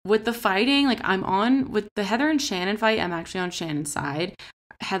 With the fighting, like with the Heather and Shannon fight, I'm actually on Shannon's side.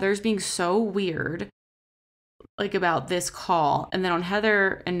 Heather's being so weird. Like about this call, and then on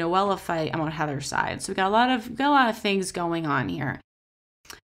Heather and Noella fight, I'm on Heather's side. So we got a lot of things going on here.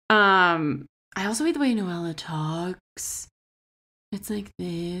 I also hate the way Noella talks. It's like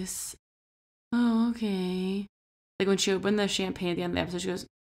this. Oh, okay. Like when she opened the champagne at the end of the episode, she goes,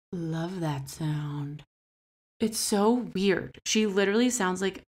 "Love that sound." It's so weird. She literally sounds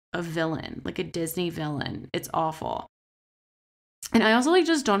like a villain, like a Disney villain. It's awful. And I also like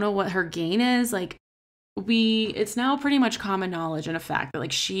just don't know what her gain is. Like it's now pretty much common knowledge and a fact that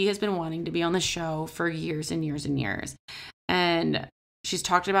like she has been wanting to be on the show for years and years and years. And she's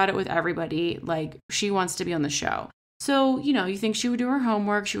talked about it with everybody. Like she wants to be on the show. So, you know, you think she would do her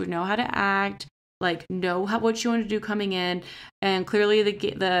homework. She would know how to act, like know what she wanted to do coming in. And clearly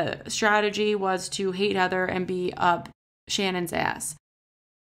the strategy was to hate Heather and be up Shannon's ass.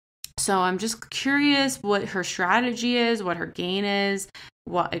 So I'm just curious what her strategy is, what her gain is,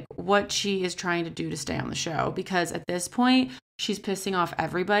 what she is trying to do to stay on the show. Because at this point, she's pissing off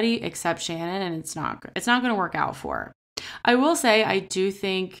everybody except Shannon, and it's not going to work out for her. I will say I do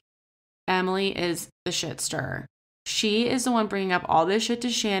think Emily is the shit stirrer. She is the one bringing up all this shit to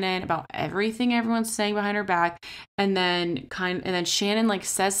Shannon about everything everyone's saying behind her back. And then Shannon like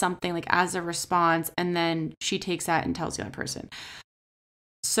says something like as a response. And then she takes that and tells the other person.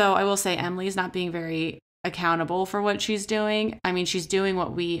 So I will say Emily's not being very accountable for what she's doing. I mean, she's doing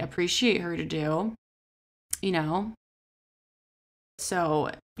what we appreciate her to do, you know?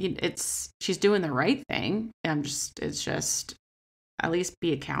 So she's doing the right thing. It's just at least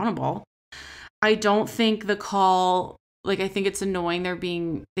be accountable. I don't think the call, like, I think it's annoying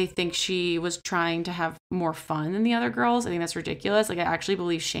they think she was trying to have more fun than the other girls. I think that's ridiculous. Like, I actually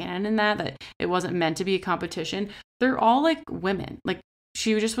believe Shannon in that it wasn't meant to be a competition. They're all like women. Like,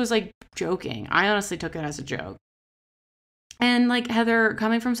 she just was like joking. I honestly took it as a joke. And like Heather,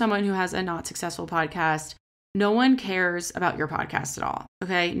 coming from someone who has a not successful podcast, no one cares about your podcast at all.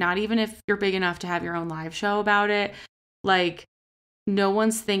 Okay. Not even if you're big enough to have your own live show about it. Like, no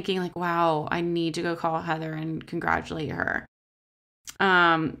one's thinking like, wow, I need to go call Heather and congratulate her.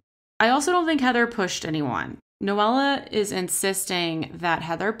 I also don't think Heather pushed anyone. Noella is insisting that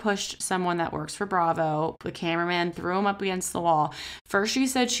Heather pushed someone that works for Bravo. The cameraman threw him up against the wall. First, she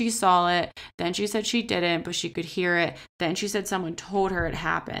said she saw it. Then she said she didn't, but she could hear it. Then she said someone told her it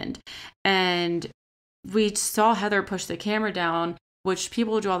happened. And we saw Heather push the camera down, which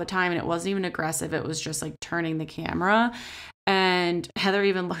people do all the time. And it wasn't even aggressive. It was just like turning the camera. And Heather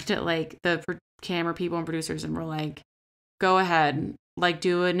even looked at like the camera people and producers and were like, go ahead, like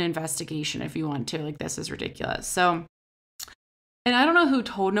do an investigation if you want to. Like, this is ridiculous. So, and I don't know who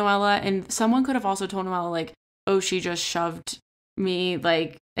told Noella, and someone could have also told Noella like, oh, she just shoved me,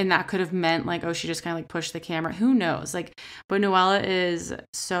 like, and that could have meant like, oh, she just kind of like pushed the camera. Who knows? Like, but Noella is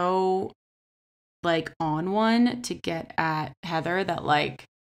so like on one to get at Heather that like,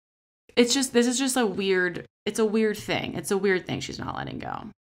 this is just a weird thing. It's a weird thing she's not letting go.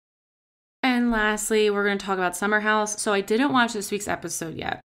 And lastly, we're going to talk about Summer House. So I didn't watch this week's episode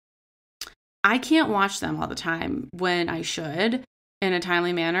yet. I can't watch them all the time when I should in a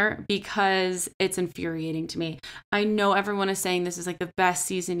timely manner because it's infuriating to me. I know everyone is saying this is like the best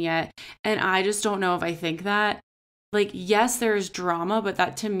season yet, and I just don't know if I think that. Like, yes, there's drama, but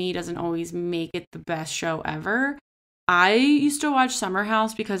that to me doesn't always make it the best show ever. I used to watch Summer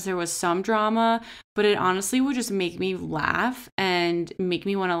House because there was some drama, but it honestly would just make me laugh and make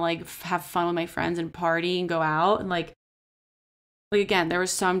me want to like have fun with my friends and party and go out. And like again, there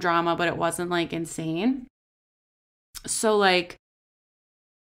was some drama, but it wasn't like insane. So like,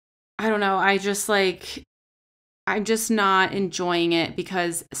 I don't know. I'm just not enjoying it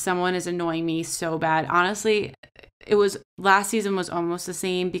because someone is annoying me so bad. Honestly, last season was almost the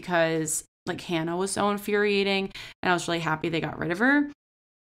same because like Hannah was so infuriating and I was really happy they got rid of her.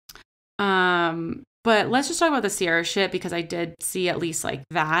 But let's just talk about the Sierra shit because I did see at least like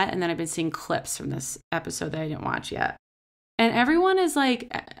that. And then I've been seeing clips from this episode that I didn't watch yet. And everyone is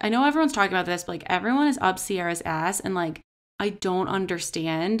like, I know everyone's talking about this, but like everyone is up Sierra's ass. And like, I don't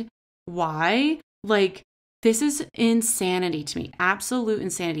understand why. Like, this is insanity to me. Absolute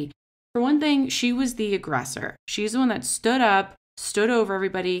insanity. For one thing, she was the aggressor. She's the one that stood up, stood over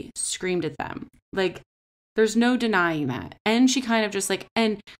everybody, screamed at them. Like, there's no denying that. And she kind of just like,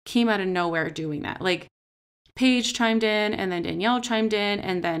 and came out of nowhere doing that. Like, Paige chimed in, and then Danielle chimed in,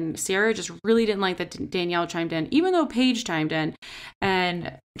 and then Sierra just really didn't like that Danielle chimed in, even though Paige chimed in,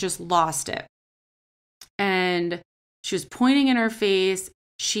 and just lost it. And she was pointing in her face.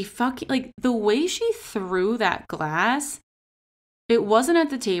 She fucking, like, the way she threw that glass, it wasn't at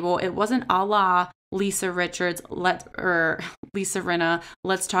the table. It wasn't a la Lisa Richards, Lisa Rinna,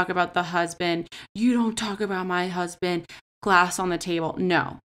 let's talk about the husband. You don't talk about my husband. Glass on the table.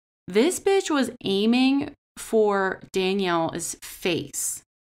 No. This bitch was aiming for Danielle's face.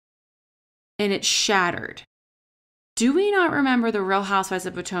 And it shattered. Do we not remember the Real Housewives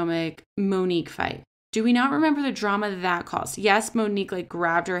of Potomac Monique fight? Do we not remember the drama that caused? Yes, Monique like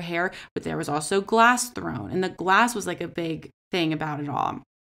grabbed her hair, but there was also glass thrown. And the glass was like a big thing about it all.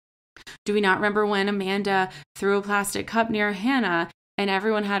 Do we not remember when Amanda threw a plastic cup near Hannah and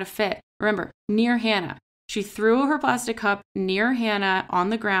everyone had a fit? Remember, near Hannah. She threw her plastic cup near Hannah on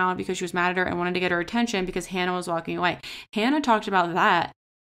the ground because she was mad at her and wanted to get her attention because Hannah was walking away. Hannah talked about that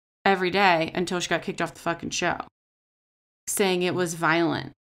every day until she got kicked off the fucking show, saying it was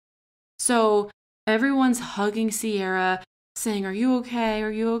violent. So everyone's hugging Sierra, saying, are you okay?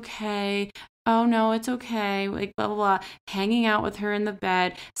 Are you okay? Oh no, it's okay. Like blah, blah, blah. Hanging out with her in the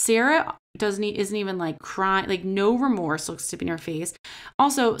bed. Sierra isn't even like crying, like no remorse looks to be in her face.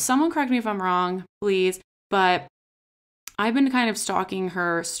 Also, someone correct me if I'm wrong, please, but I've been kind of stalking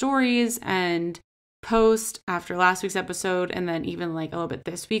her stories and post after last week's episode and then even like a little bit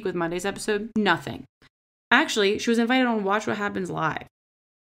this week with Monday's episode. Nothing. Actually, she was invited on Watch What Happens Live.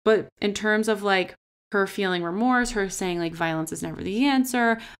 But in terms of like her feeling remorse, her saying like violence is never the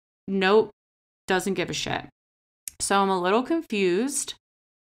answer, nope, doesn't give a shit. So I'm a little confused.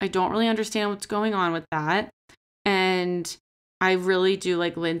 I don't really understand what's going on with that. And I really do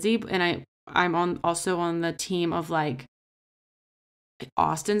like Lindsay, and I'm also on the team of like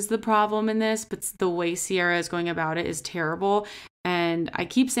Austin's the problem in this, but the way Sierra is going about it is terrible. And I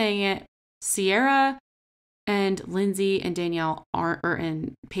keep saying it, Sierra and Lindsay and Danielle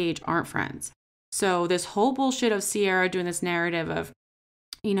and Paige aren't friends. So this whole bullshit of Sierra doing this narrative of,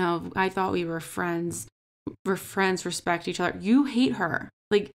 you know, I thought we were friends. We're friends, respect each other. You hate her.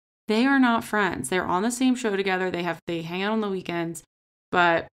 Like, they are not friends. They're on the same show together. They hang out on the weekends,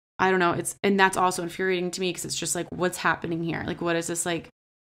 but I don't know. And that's also infuriating to me because it's just like, what's happening here? Like, what is this like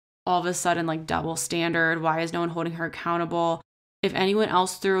all of a sudden like double standard? Why is no one holding her accountable? If anyone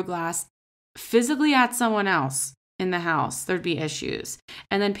else threw a glass physically at someone else in the house, there'd be issues.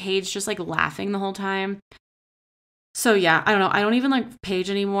 And then Paige just like laughing the whole time. So yeah, I don't know. I don't even like Paige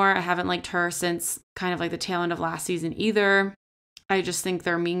anymore. I haven't liked her since kind of like the tail end of last season either. I just think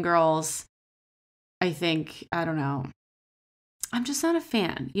they're mean girls. I don't know. I'm just not a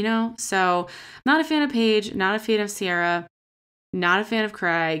fan, you know? So not a fan of Paige, not a fan of Sierra, not a fan of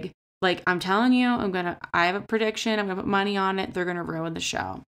Craig. Like, I'm telling you, I have a prediction. I'm going to put money on it. They're going to ruin the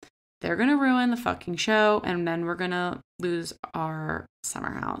show. They're going to ruin the fucking show. And then we're going to lose our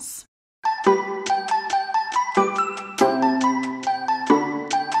summer house.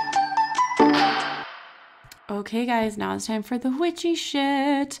 Okay, guys, now it's time for the witchy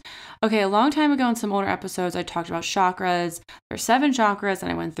shit. Okay, a long time ago in some older episodes, I talked about chakras. There's 7 chakras,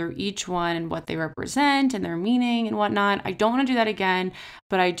 and I went through each one and what they represent and their meaning and whatnot. I don't want to do that again,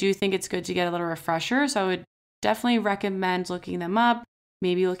 but I do think it's good to get a little refresher. So I would definitely recommend looking them up,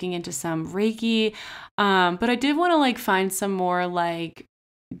 maybe looking into some Reiki. But I did want to like find some more like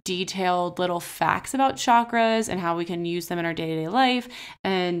detailed little facts about chakras and how we can use them in our day-to-day life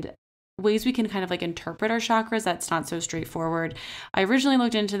and ways we can kind of like interpret our chakras that's not so straightforward. I originally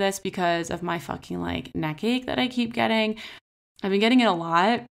looked into this because of my fucking like neck ache that I keep getting. I've been getting it a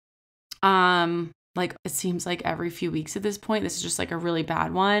lot. Like it seems like every few weeks at this point. This is just like a really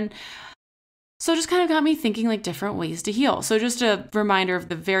bad one. So it just kind of got me thinking like different ways to heal. So just a reminder of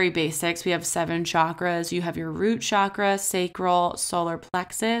the very basics. We have 7 chakras. You have your root chakra, sacral, solar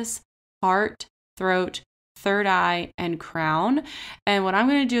plexus, heart, throat, third eye, and crown. And what I'm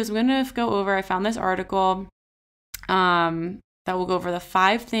going to do is I'm going to go over, I found this article that will go over the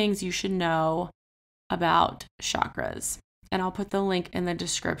 5 things you should know about chakras. And I'll put the link in the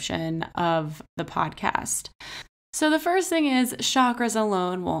description of the podcast. So the first thing is chakras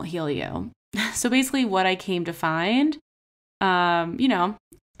alone won't heal you. So basically what I came to find, you know,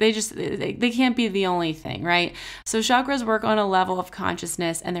 they can't be the only thing, right? So chakras work on a level of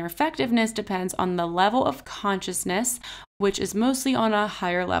consciousness, and their effectiveness depends on the level of consciousness, which is mostly on a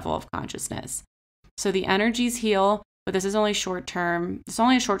higher level of consciousness. So the energies heal, but this is only short-term. It's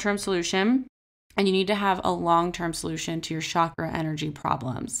only a short-term solution, and you need to have a long-term solution to your chakra energy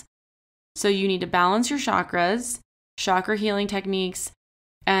problems. So you need to balance your chakras, chakra healing techniques,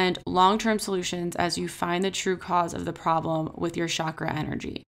 and long-term solutions as you find the true cause of the problem with your chakra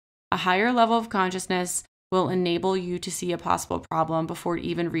energy. A higher level of consciousness will enable you to see a possible problem before it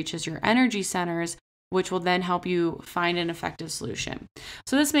even reaches your energy centers, which will then help you find an effective solution.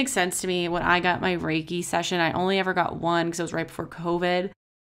 So this makes sense to me. When I got my Reiki session, I only ever got one because it was right before COVID.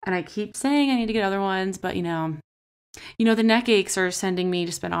 And I keep saying I need to get other ones, but you know, the neck aches are sending me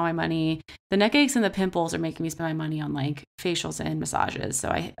to spend all my money. The neck aches and the pimples are making me spend my money on like facials and massages. So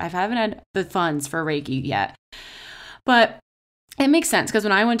I haven't had the funds for Reiki yet. But it makes sense because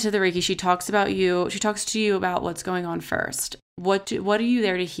when I went to the Reiki, she talks to you about what's going on first. What are you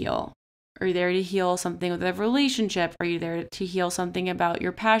there to heal? Are you there to heal something with a relationship? Are you there to heal something about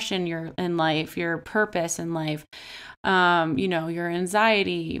your passion in life, your purpose in life? Your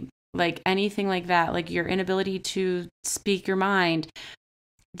anxiety, like anything like that, like your inability to speak your mind.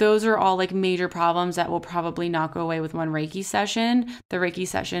 Those are all like major problems that will probably not go away with one Reiki session. The Reiki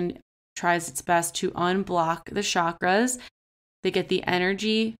session tries its best to unblock the chakras. They get the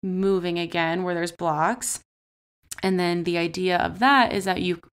energy moving again where there's blocks. And then the idea of that is that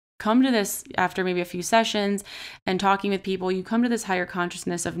you come to this after maybe a few sessions and talking with people, you come to this higher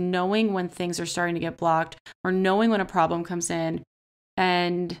consciousness of knowing when things are starting to get blocked or knowing when a problem comes in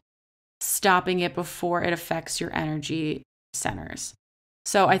and stopping it before it affects your energy centers.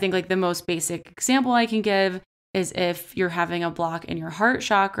 So I think like the most basic example I can give is if you're having a block in your heart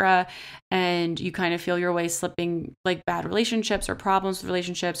chakra and you kind of feel your way slipping, like bad relationships or problems with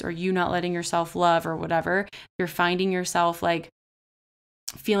relationships, or you not letting yourself love or whatever, you're finding yourself like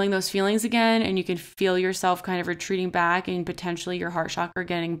feeling those feelings again, and you can feel yourself kind of retreating back and potentially your heart chakra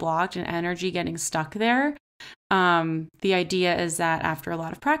getting blocked and energy getting stuck there. The idea is that after a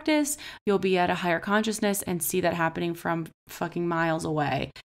lot of practice, you'll be at a higher consciousness and see that happening from fucking miles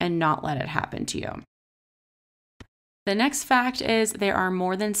away and not let it happen to you. The next fact is there are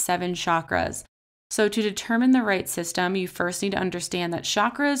more than 7 chakras. So to determine the right system, you first need to understand that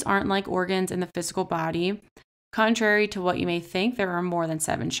chakras aren't like organs in the physical body. Contrary to what you may think, there are more than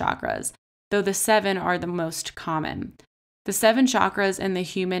 7 chakras, though the 7 are the most common. The 7 chakras in the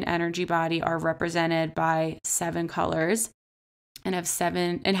human energy body are represented by 7 colors and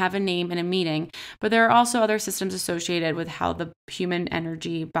have a name and a meaning, but there are also other systems associated with how the human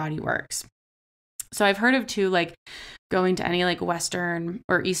energy body works. So I've heard of too, like going to any like Western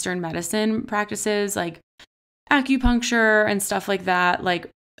or Eastern medicine practices, like acupuncture and stuff like that. Like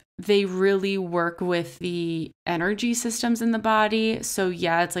they really work with the energy systems in the body. So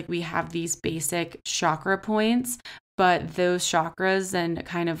yeah, it's like we have these basic chakra points, but those chakras then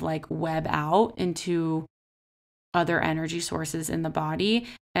kind of like web out into other energy sources in the body.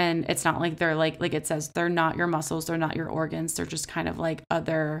 And it's not like they're like it says, they're not your muscles, they're not your organs. They're just kind of like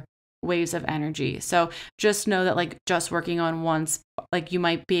other waves of energy. So just know that like just working on once, like you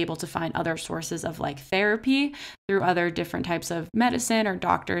might be able to find other sources of like therapy through other different types of medicine or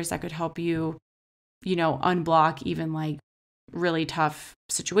doctors that could help you, you know, unblock even like really tough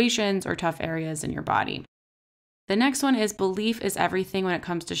situations or tough areas in your body. The next one is belief is everything when it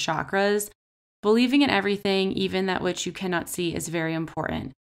comes to chakras. Believing in everything, even that which you cannot see, is very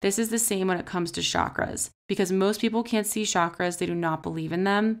important. This is the same when it comes to chakras. Because most people can't see chakras, they do not believe in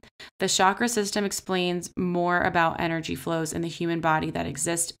them. The chakra system explains more about energy flows in the human body that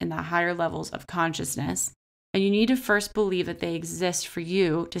exist in the higher levels of consciousness. And you need to first believe that they exist for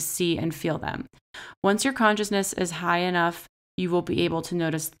you to see and feel them. Once your consciousness is high enough, you will be able to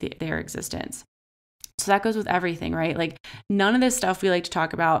notice their existence. So that goes with everything, right? Like none of this stuff we like to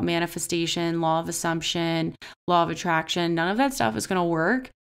talk about, manifestation, law of assumption, law of attraction, none of that stuff is going to work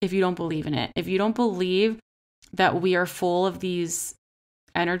if you don't believe in it. If you don't believe that we are full of these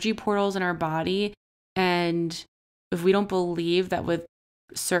energy portals in our body, and if we don't believe that with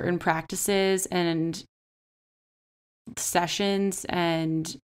certain practices and sessions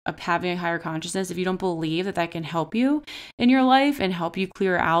and having a higher consciousness, if you don't believe that that can help you in your life and help you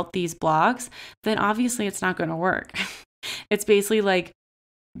clear out these blocks, then obviously it's not going to work. It's basically like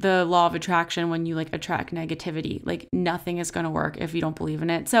the law of attraction when you like attract negativity. Like nothing is going to work if you don't believe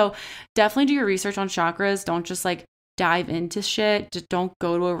in it. So definitely do your research on chakras. Don't just like dive into shit. Just don't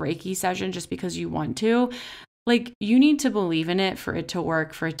go to a Reiki session just because you want to. Like you need to believe in it for it to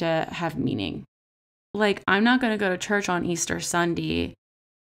work, for it to have meaning. Like I'm not going to go to church on Easter Sunday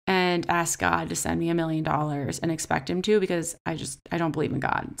and ask God to send me $1 million and expect him to, because I don't believe in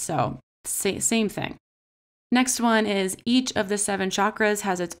God. So same thing. Next one is each of the 7 chakras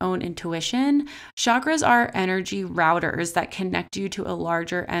has its own intuition. Chakras are energy routers that connect you to a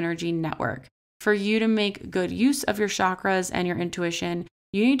larger energy network. For you to make good use of your chakras and your intuition,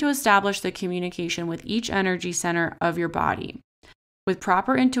 you need to establish the communication with each energy center of your body. With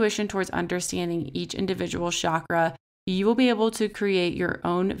proper intuition towards understanding each individual chakra, you will be able to create your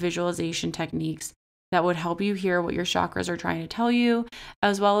own visualization techniques that would help you hear what your chakras are trying to tell you,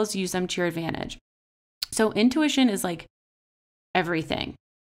 as well as use them to your advantage. So intuition is like everything.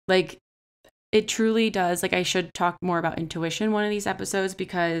 Like it truly does. Like I should talk more about intuition one of these episodes,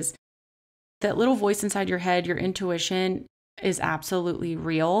 because that little voice inside your head, your intuition, is absolutely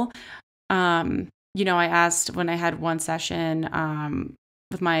real. You know, I asked when I had one session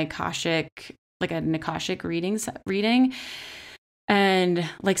with my Akashic, like an Akashic reading, and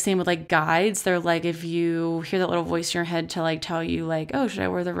like same with like guides. They're like, if you hear that little voice in your head to like tell you like, oh, should I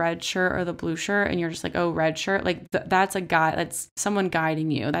wear the red shirt or the blue shirt? And you're just like, oh, red shirt. Like that's a guide. That's someone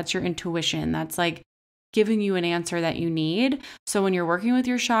guiding you. That's your intuition. That's like giving you an answer that you need. So when you're working with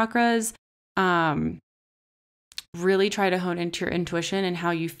your chakras, really try to hone into your intuition and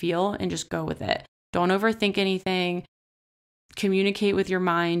how you feel and just go with it. Don't overthink anything. Communicate with your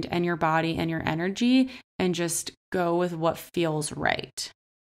mind and your body and your energy, and just go with what feels right.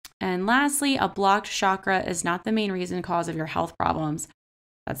 And lastly, a blocked chakra is not the main reason cause of your health problems.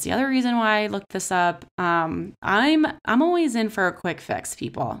 That's the other reason why I looked this up. I'm always in for a quick fix,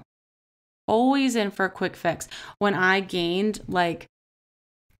 people. Always in for a quick fix. When I gained like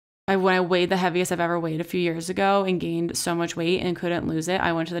when I weighed the heaviest I've ever weighed a few years ago and gained so much weight and couldn't lose it,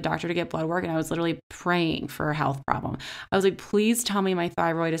 I went to the doctor to get blood work and I was literally praying for a health problem. I was like, please tell me my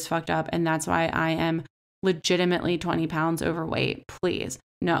thyroid is fucked up and that's why I am legitimately 20 pounds overweight. Please.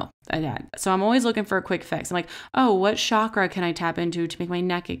 No. So I'm always looking for a quick fix. I'm like, oh, what chakra can I tap into to make my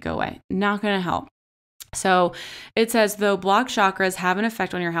neck go away? Not going to help. So it says, though blocked chakras have an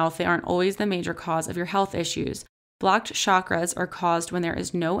effect on your health, they aren't always the major cause of your health issues. Blocked chakras are caused when there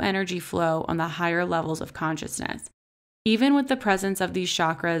is no energy flow on the higher levels of consciousness. Even with the presence of these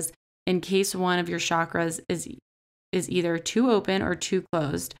chakras, in case one of your chakras is either too open or too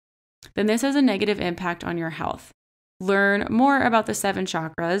closed, then this has a negative impact on your health. Learn more about the 7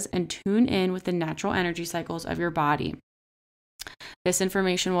 chakras and tune in with the natural energy cycles of your body. This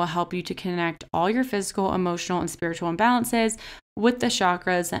information will help you to connect all your physical, emotional, and spiritual imbalances with the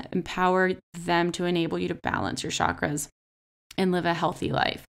chakras that empower them to enable you to balance your chakras and live a healthy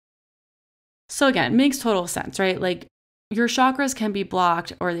life. So again, it makes total sense, right? Like your chakras can be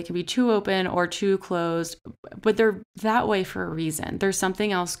blocked or they can be too open or too closed, but they're that way for a reason. There's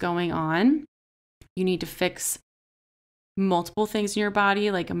something else going on. You need to fix multiple things in your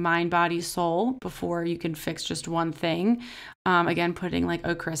body, like mind, body, soul, before you can fix just one thing. Again, putting like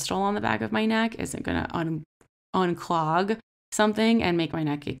a crystal on the back of my neck isn't going to unclog something and make my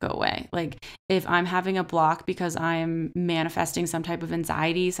neck go away. Like if I'm having a block because I'm manifesting some type of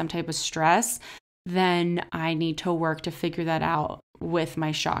anxiety, some type of stress, then I need to work to figure that out with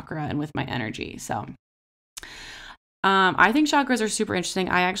my chakra and with my energy. So I think chakras are super interesting.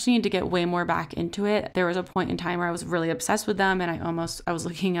 I actually need to get way more back into it. There was a point in time where I was really obsessed with them and I was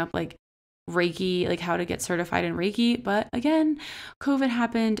looking up like Reiki, like how to get certified in Reiki. But again, COVID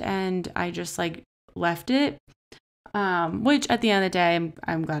happened and I just like left it. Which at the end of the day,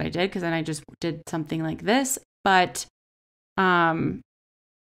 I'm glad I did, because then I just did something like this. But, you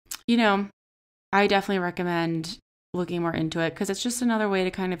know, I definitely recommend looking more into it because it's just another way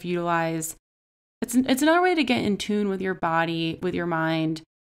to kind of utilize. It's another way to get in tune with your body, with your mind,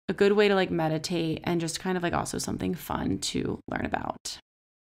 a good way to like meditate and just kind of like also something fun to learn about.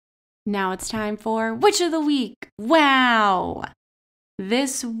 Now it's time for Witch of the Week. Wow.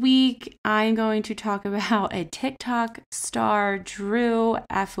 This week, I'm going to talk about a TikTok star, Drew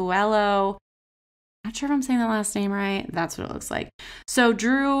Afualo. Not sure if I'm saying that last name right. That's what it looks like. So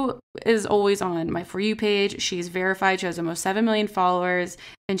Drew is always on my For You page. She's verified. She has almost 7 million followers.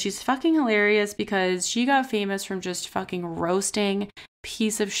 And she's fucking hilarious because she got famous from just fucking roasting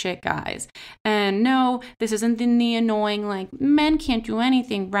piece of shit guys. And no, this isn't the annoying, like, men can't do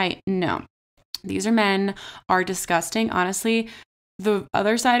anything right. No. These men are disgusting. Honestly, the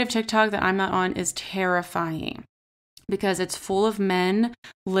other side of TikTok that I'm not on is terrifying because it's full of men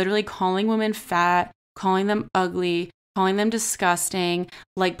literally calling women fat, calling them ugly, calling them disgusting,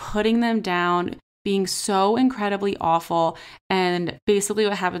 like putting them down, being so incredibly awful. And basically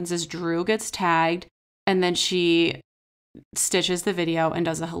what happens is Drew gets tagged and then she stitches the video and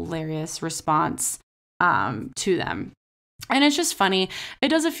does a hilarious response to them. And it's just funny. It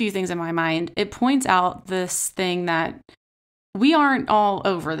does a few things in my mind. It points out this thing that we aren't all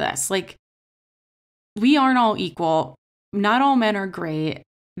over this. Like, we aren't all equal. Not all men are great.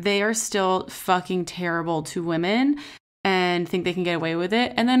 They are still fucking terrible to women and think they can get away with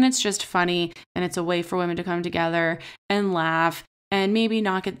it. And then it's just funny and it's a way for women to come together and laugh and maybe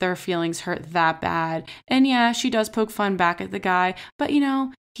not get their feelings hurt that bad. And yeah, she does poke fun back at the guy, but you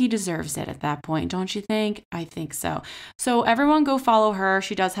know, he deserves it at that point, don't you think? I think so. So everyone go follow her.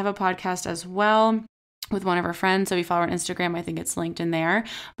 She does have a podcast as well with one of her friends. So if you follow her on Instagram, I think it's linked in there.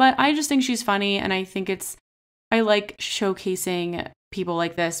 But I just think she's funny. And I think I like showcasing people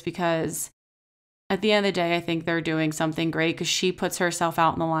like this because at the end of the day, I think they're doing something great because she puts herself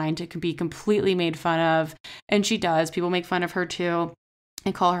out in the line to be completely made fun of. And she does. People make fun of her too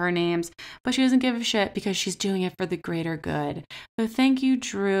and call her names, but she doesn't give a shit because she's doing it for the greater good. So thank you,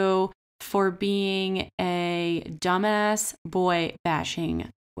 Drew, for being a dumbass boy bashing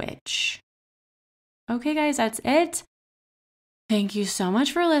witch. Okay, guys, that's it. Thank you so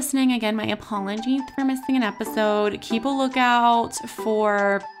much for listening. Again, my apologies for missing an episode. Keep a lookout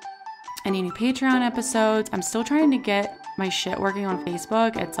for any new Patreon episodes. I'm still trying to get my shit working on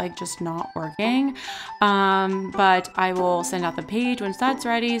Facebook. It's like just not working. But I will send out the page once that's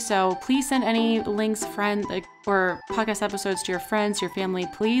ready. So please send any links, or podcast episodes to your friends, your family.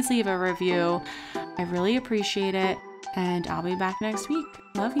 Please leave a review. I really appreciate it. And I'll be back next week.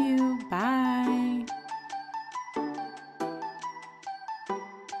 Love you. Bye.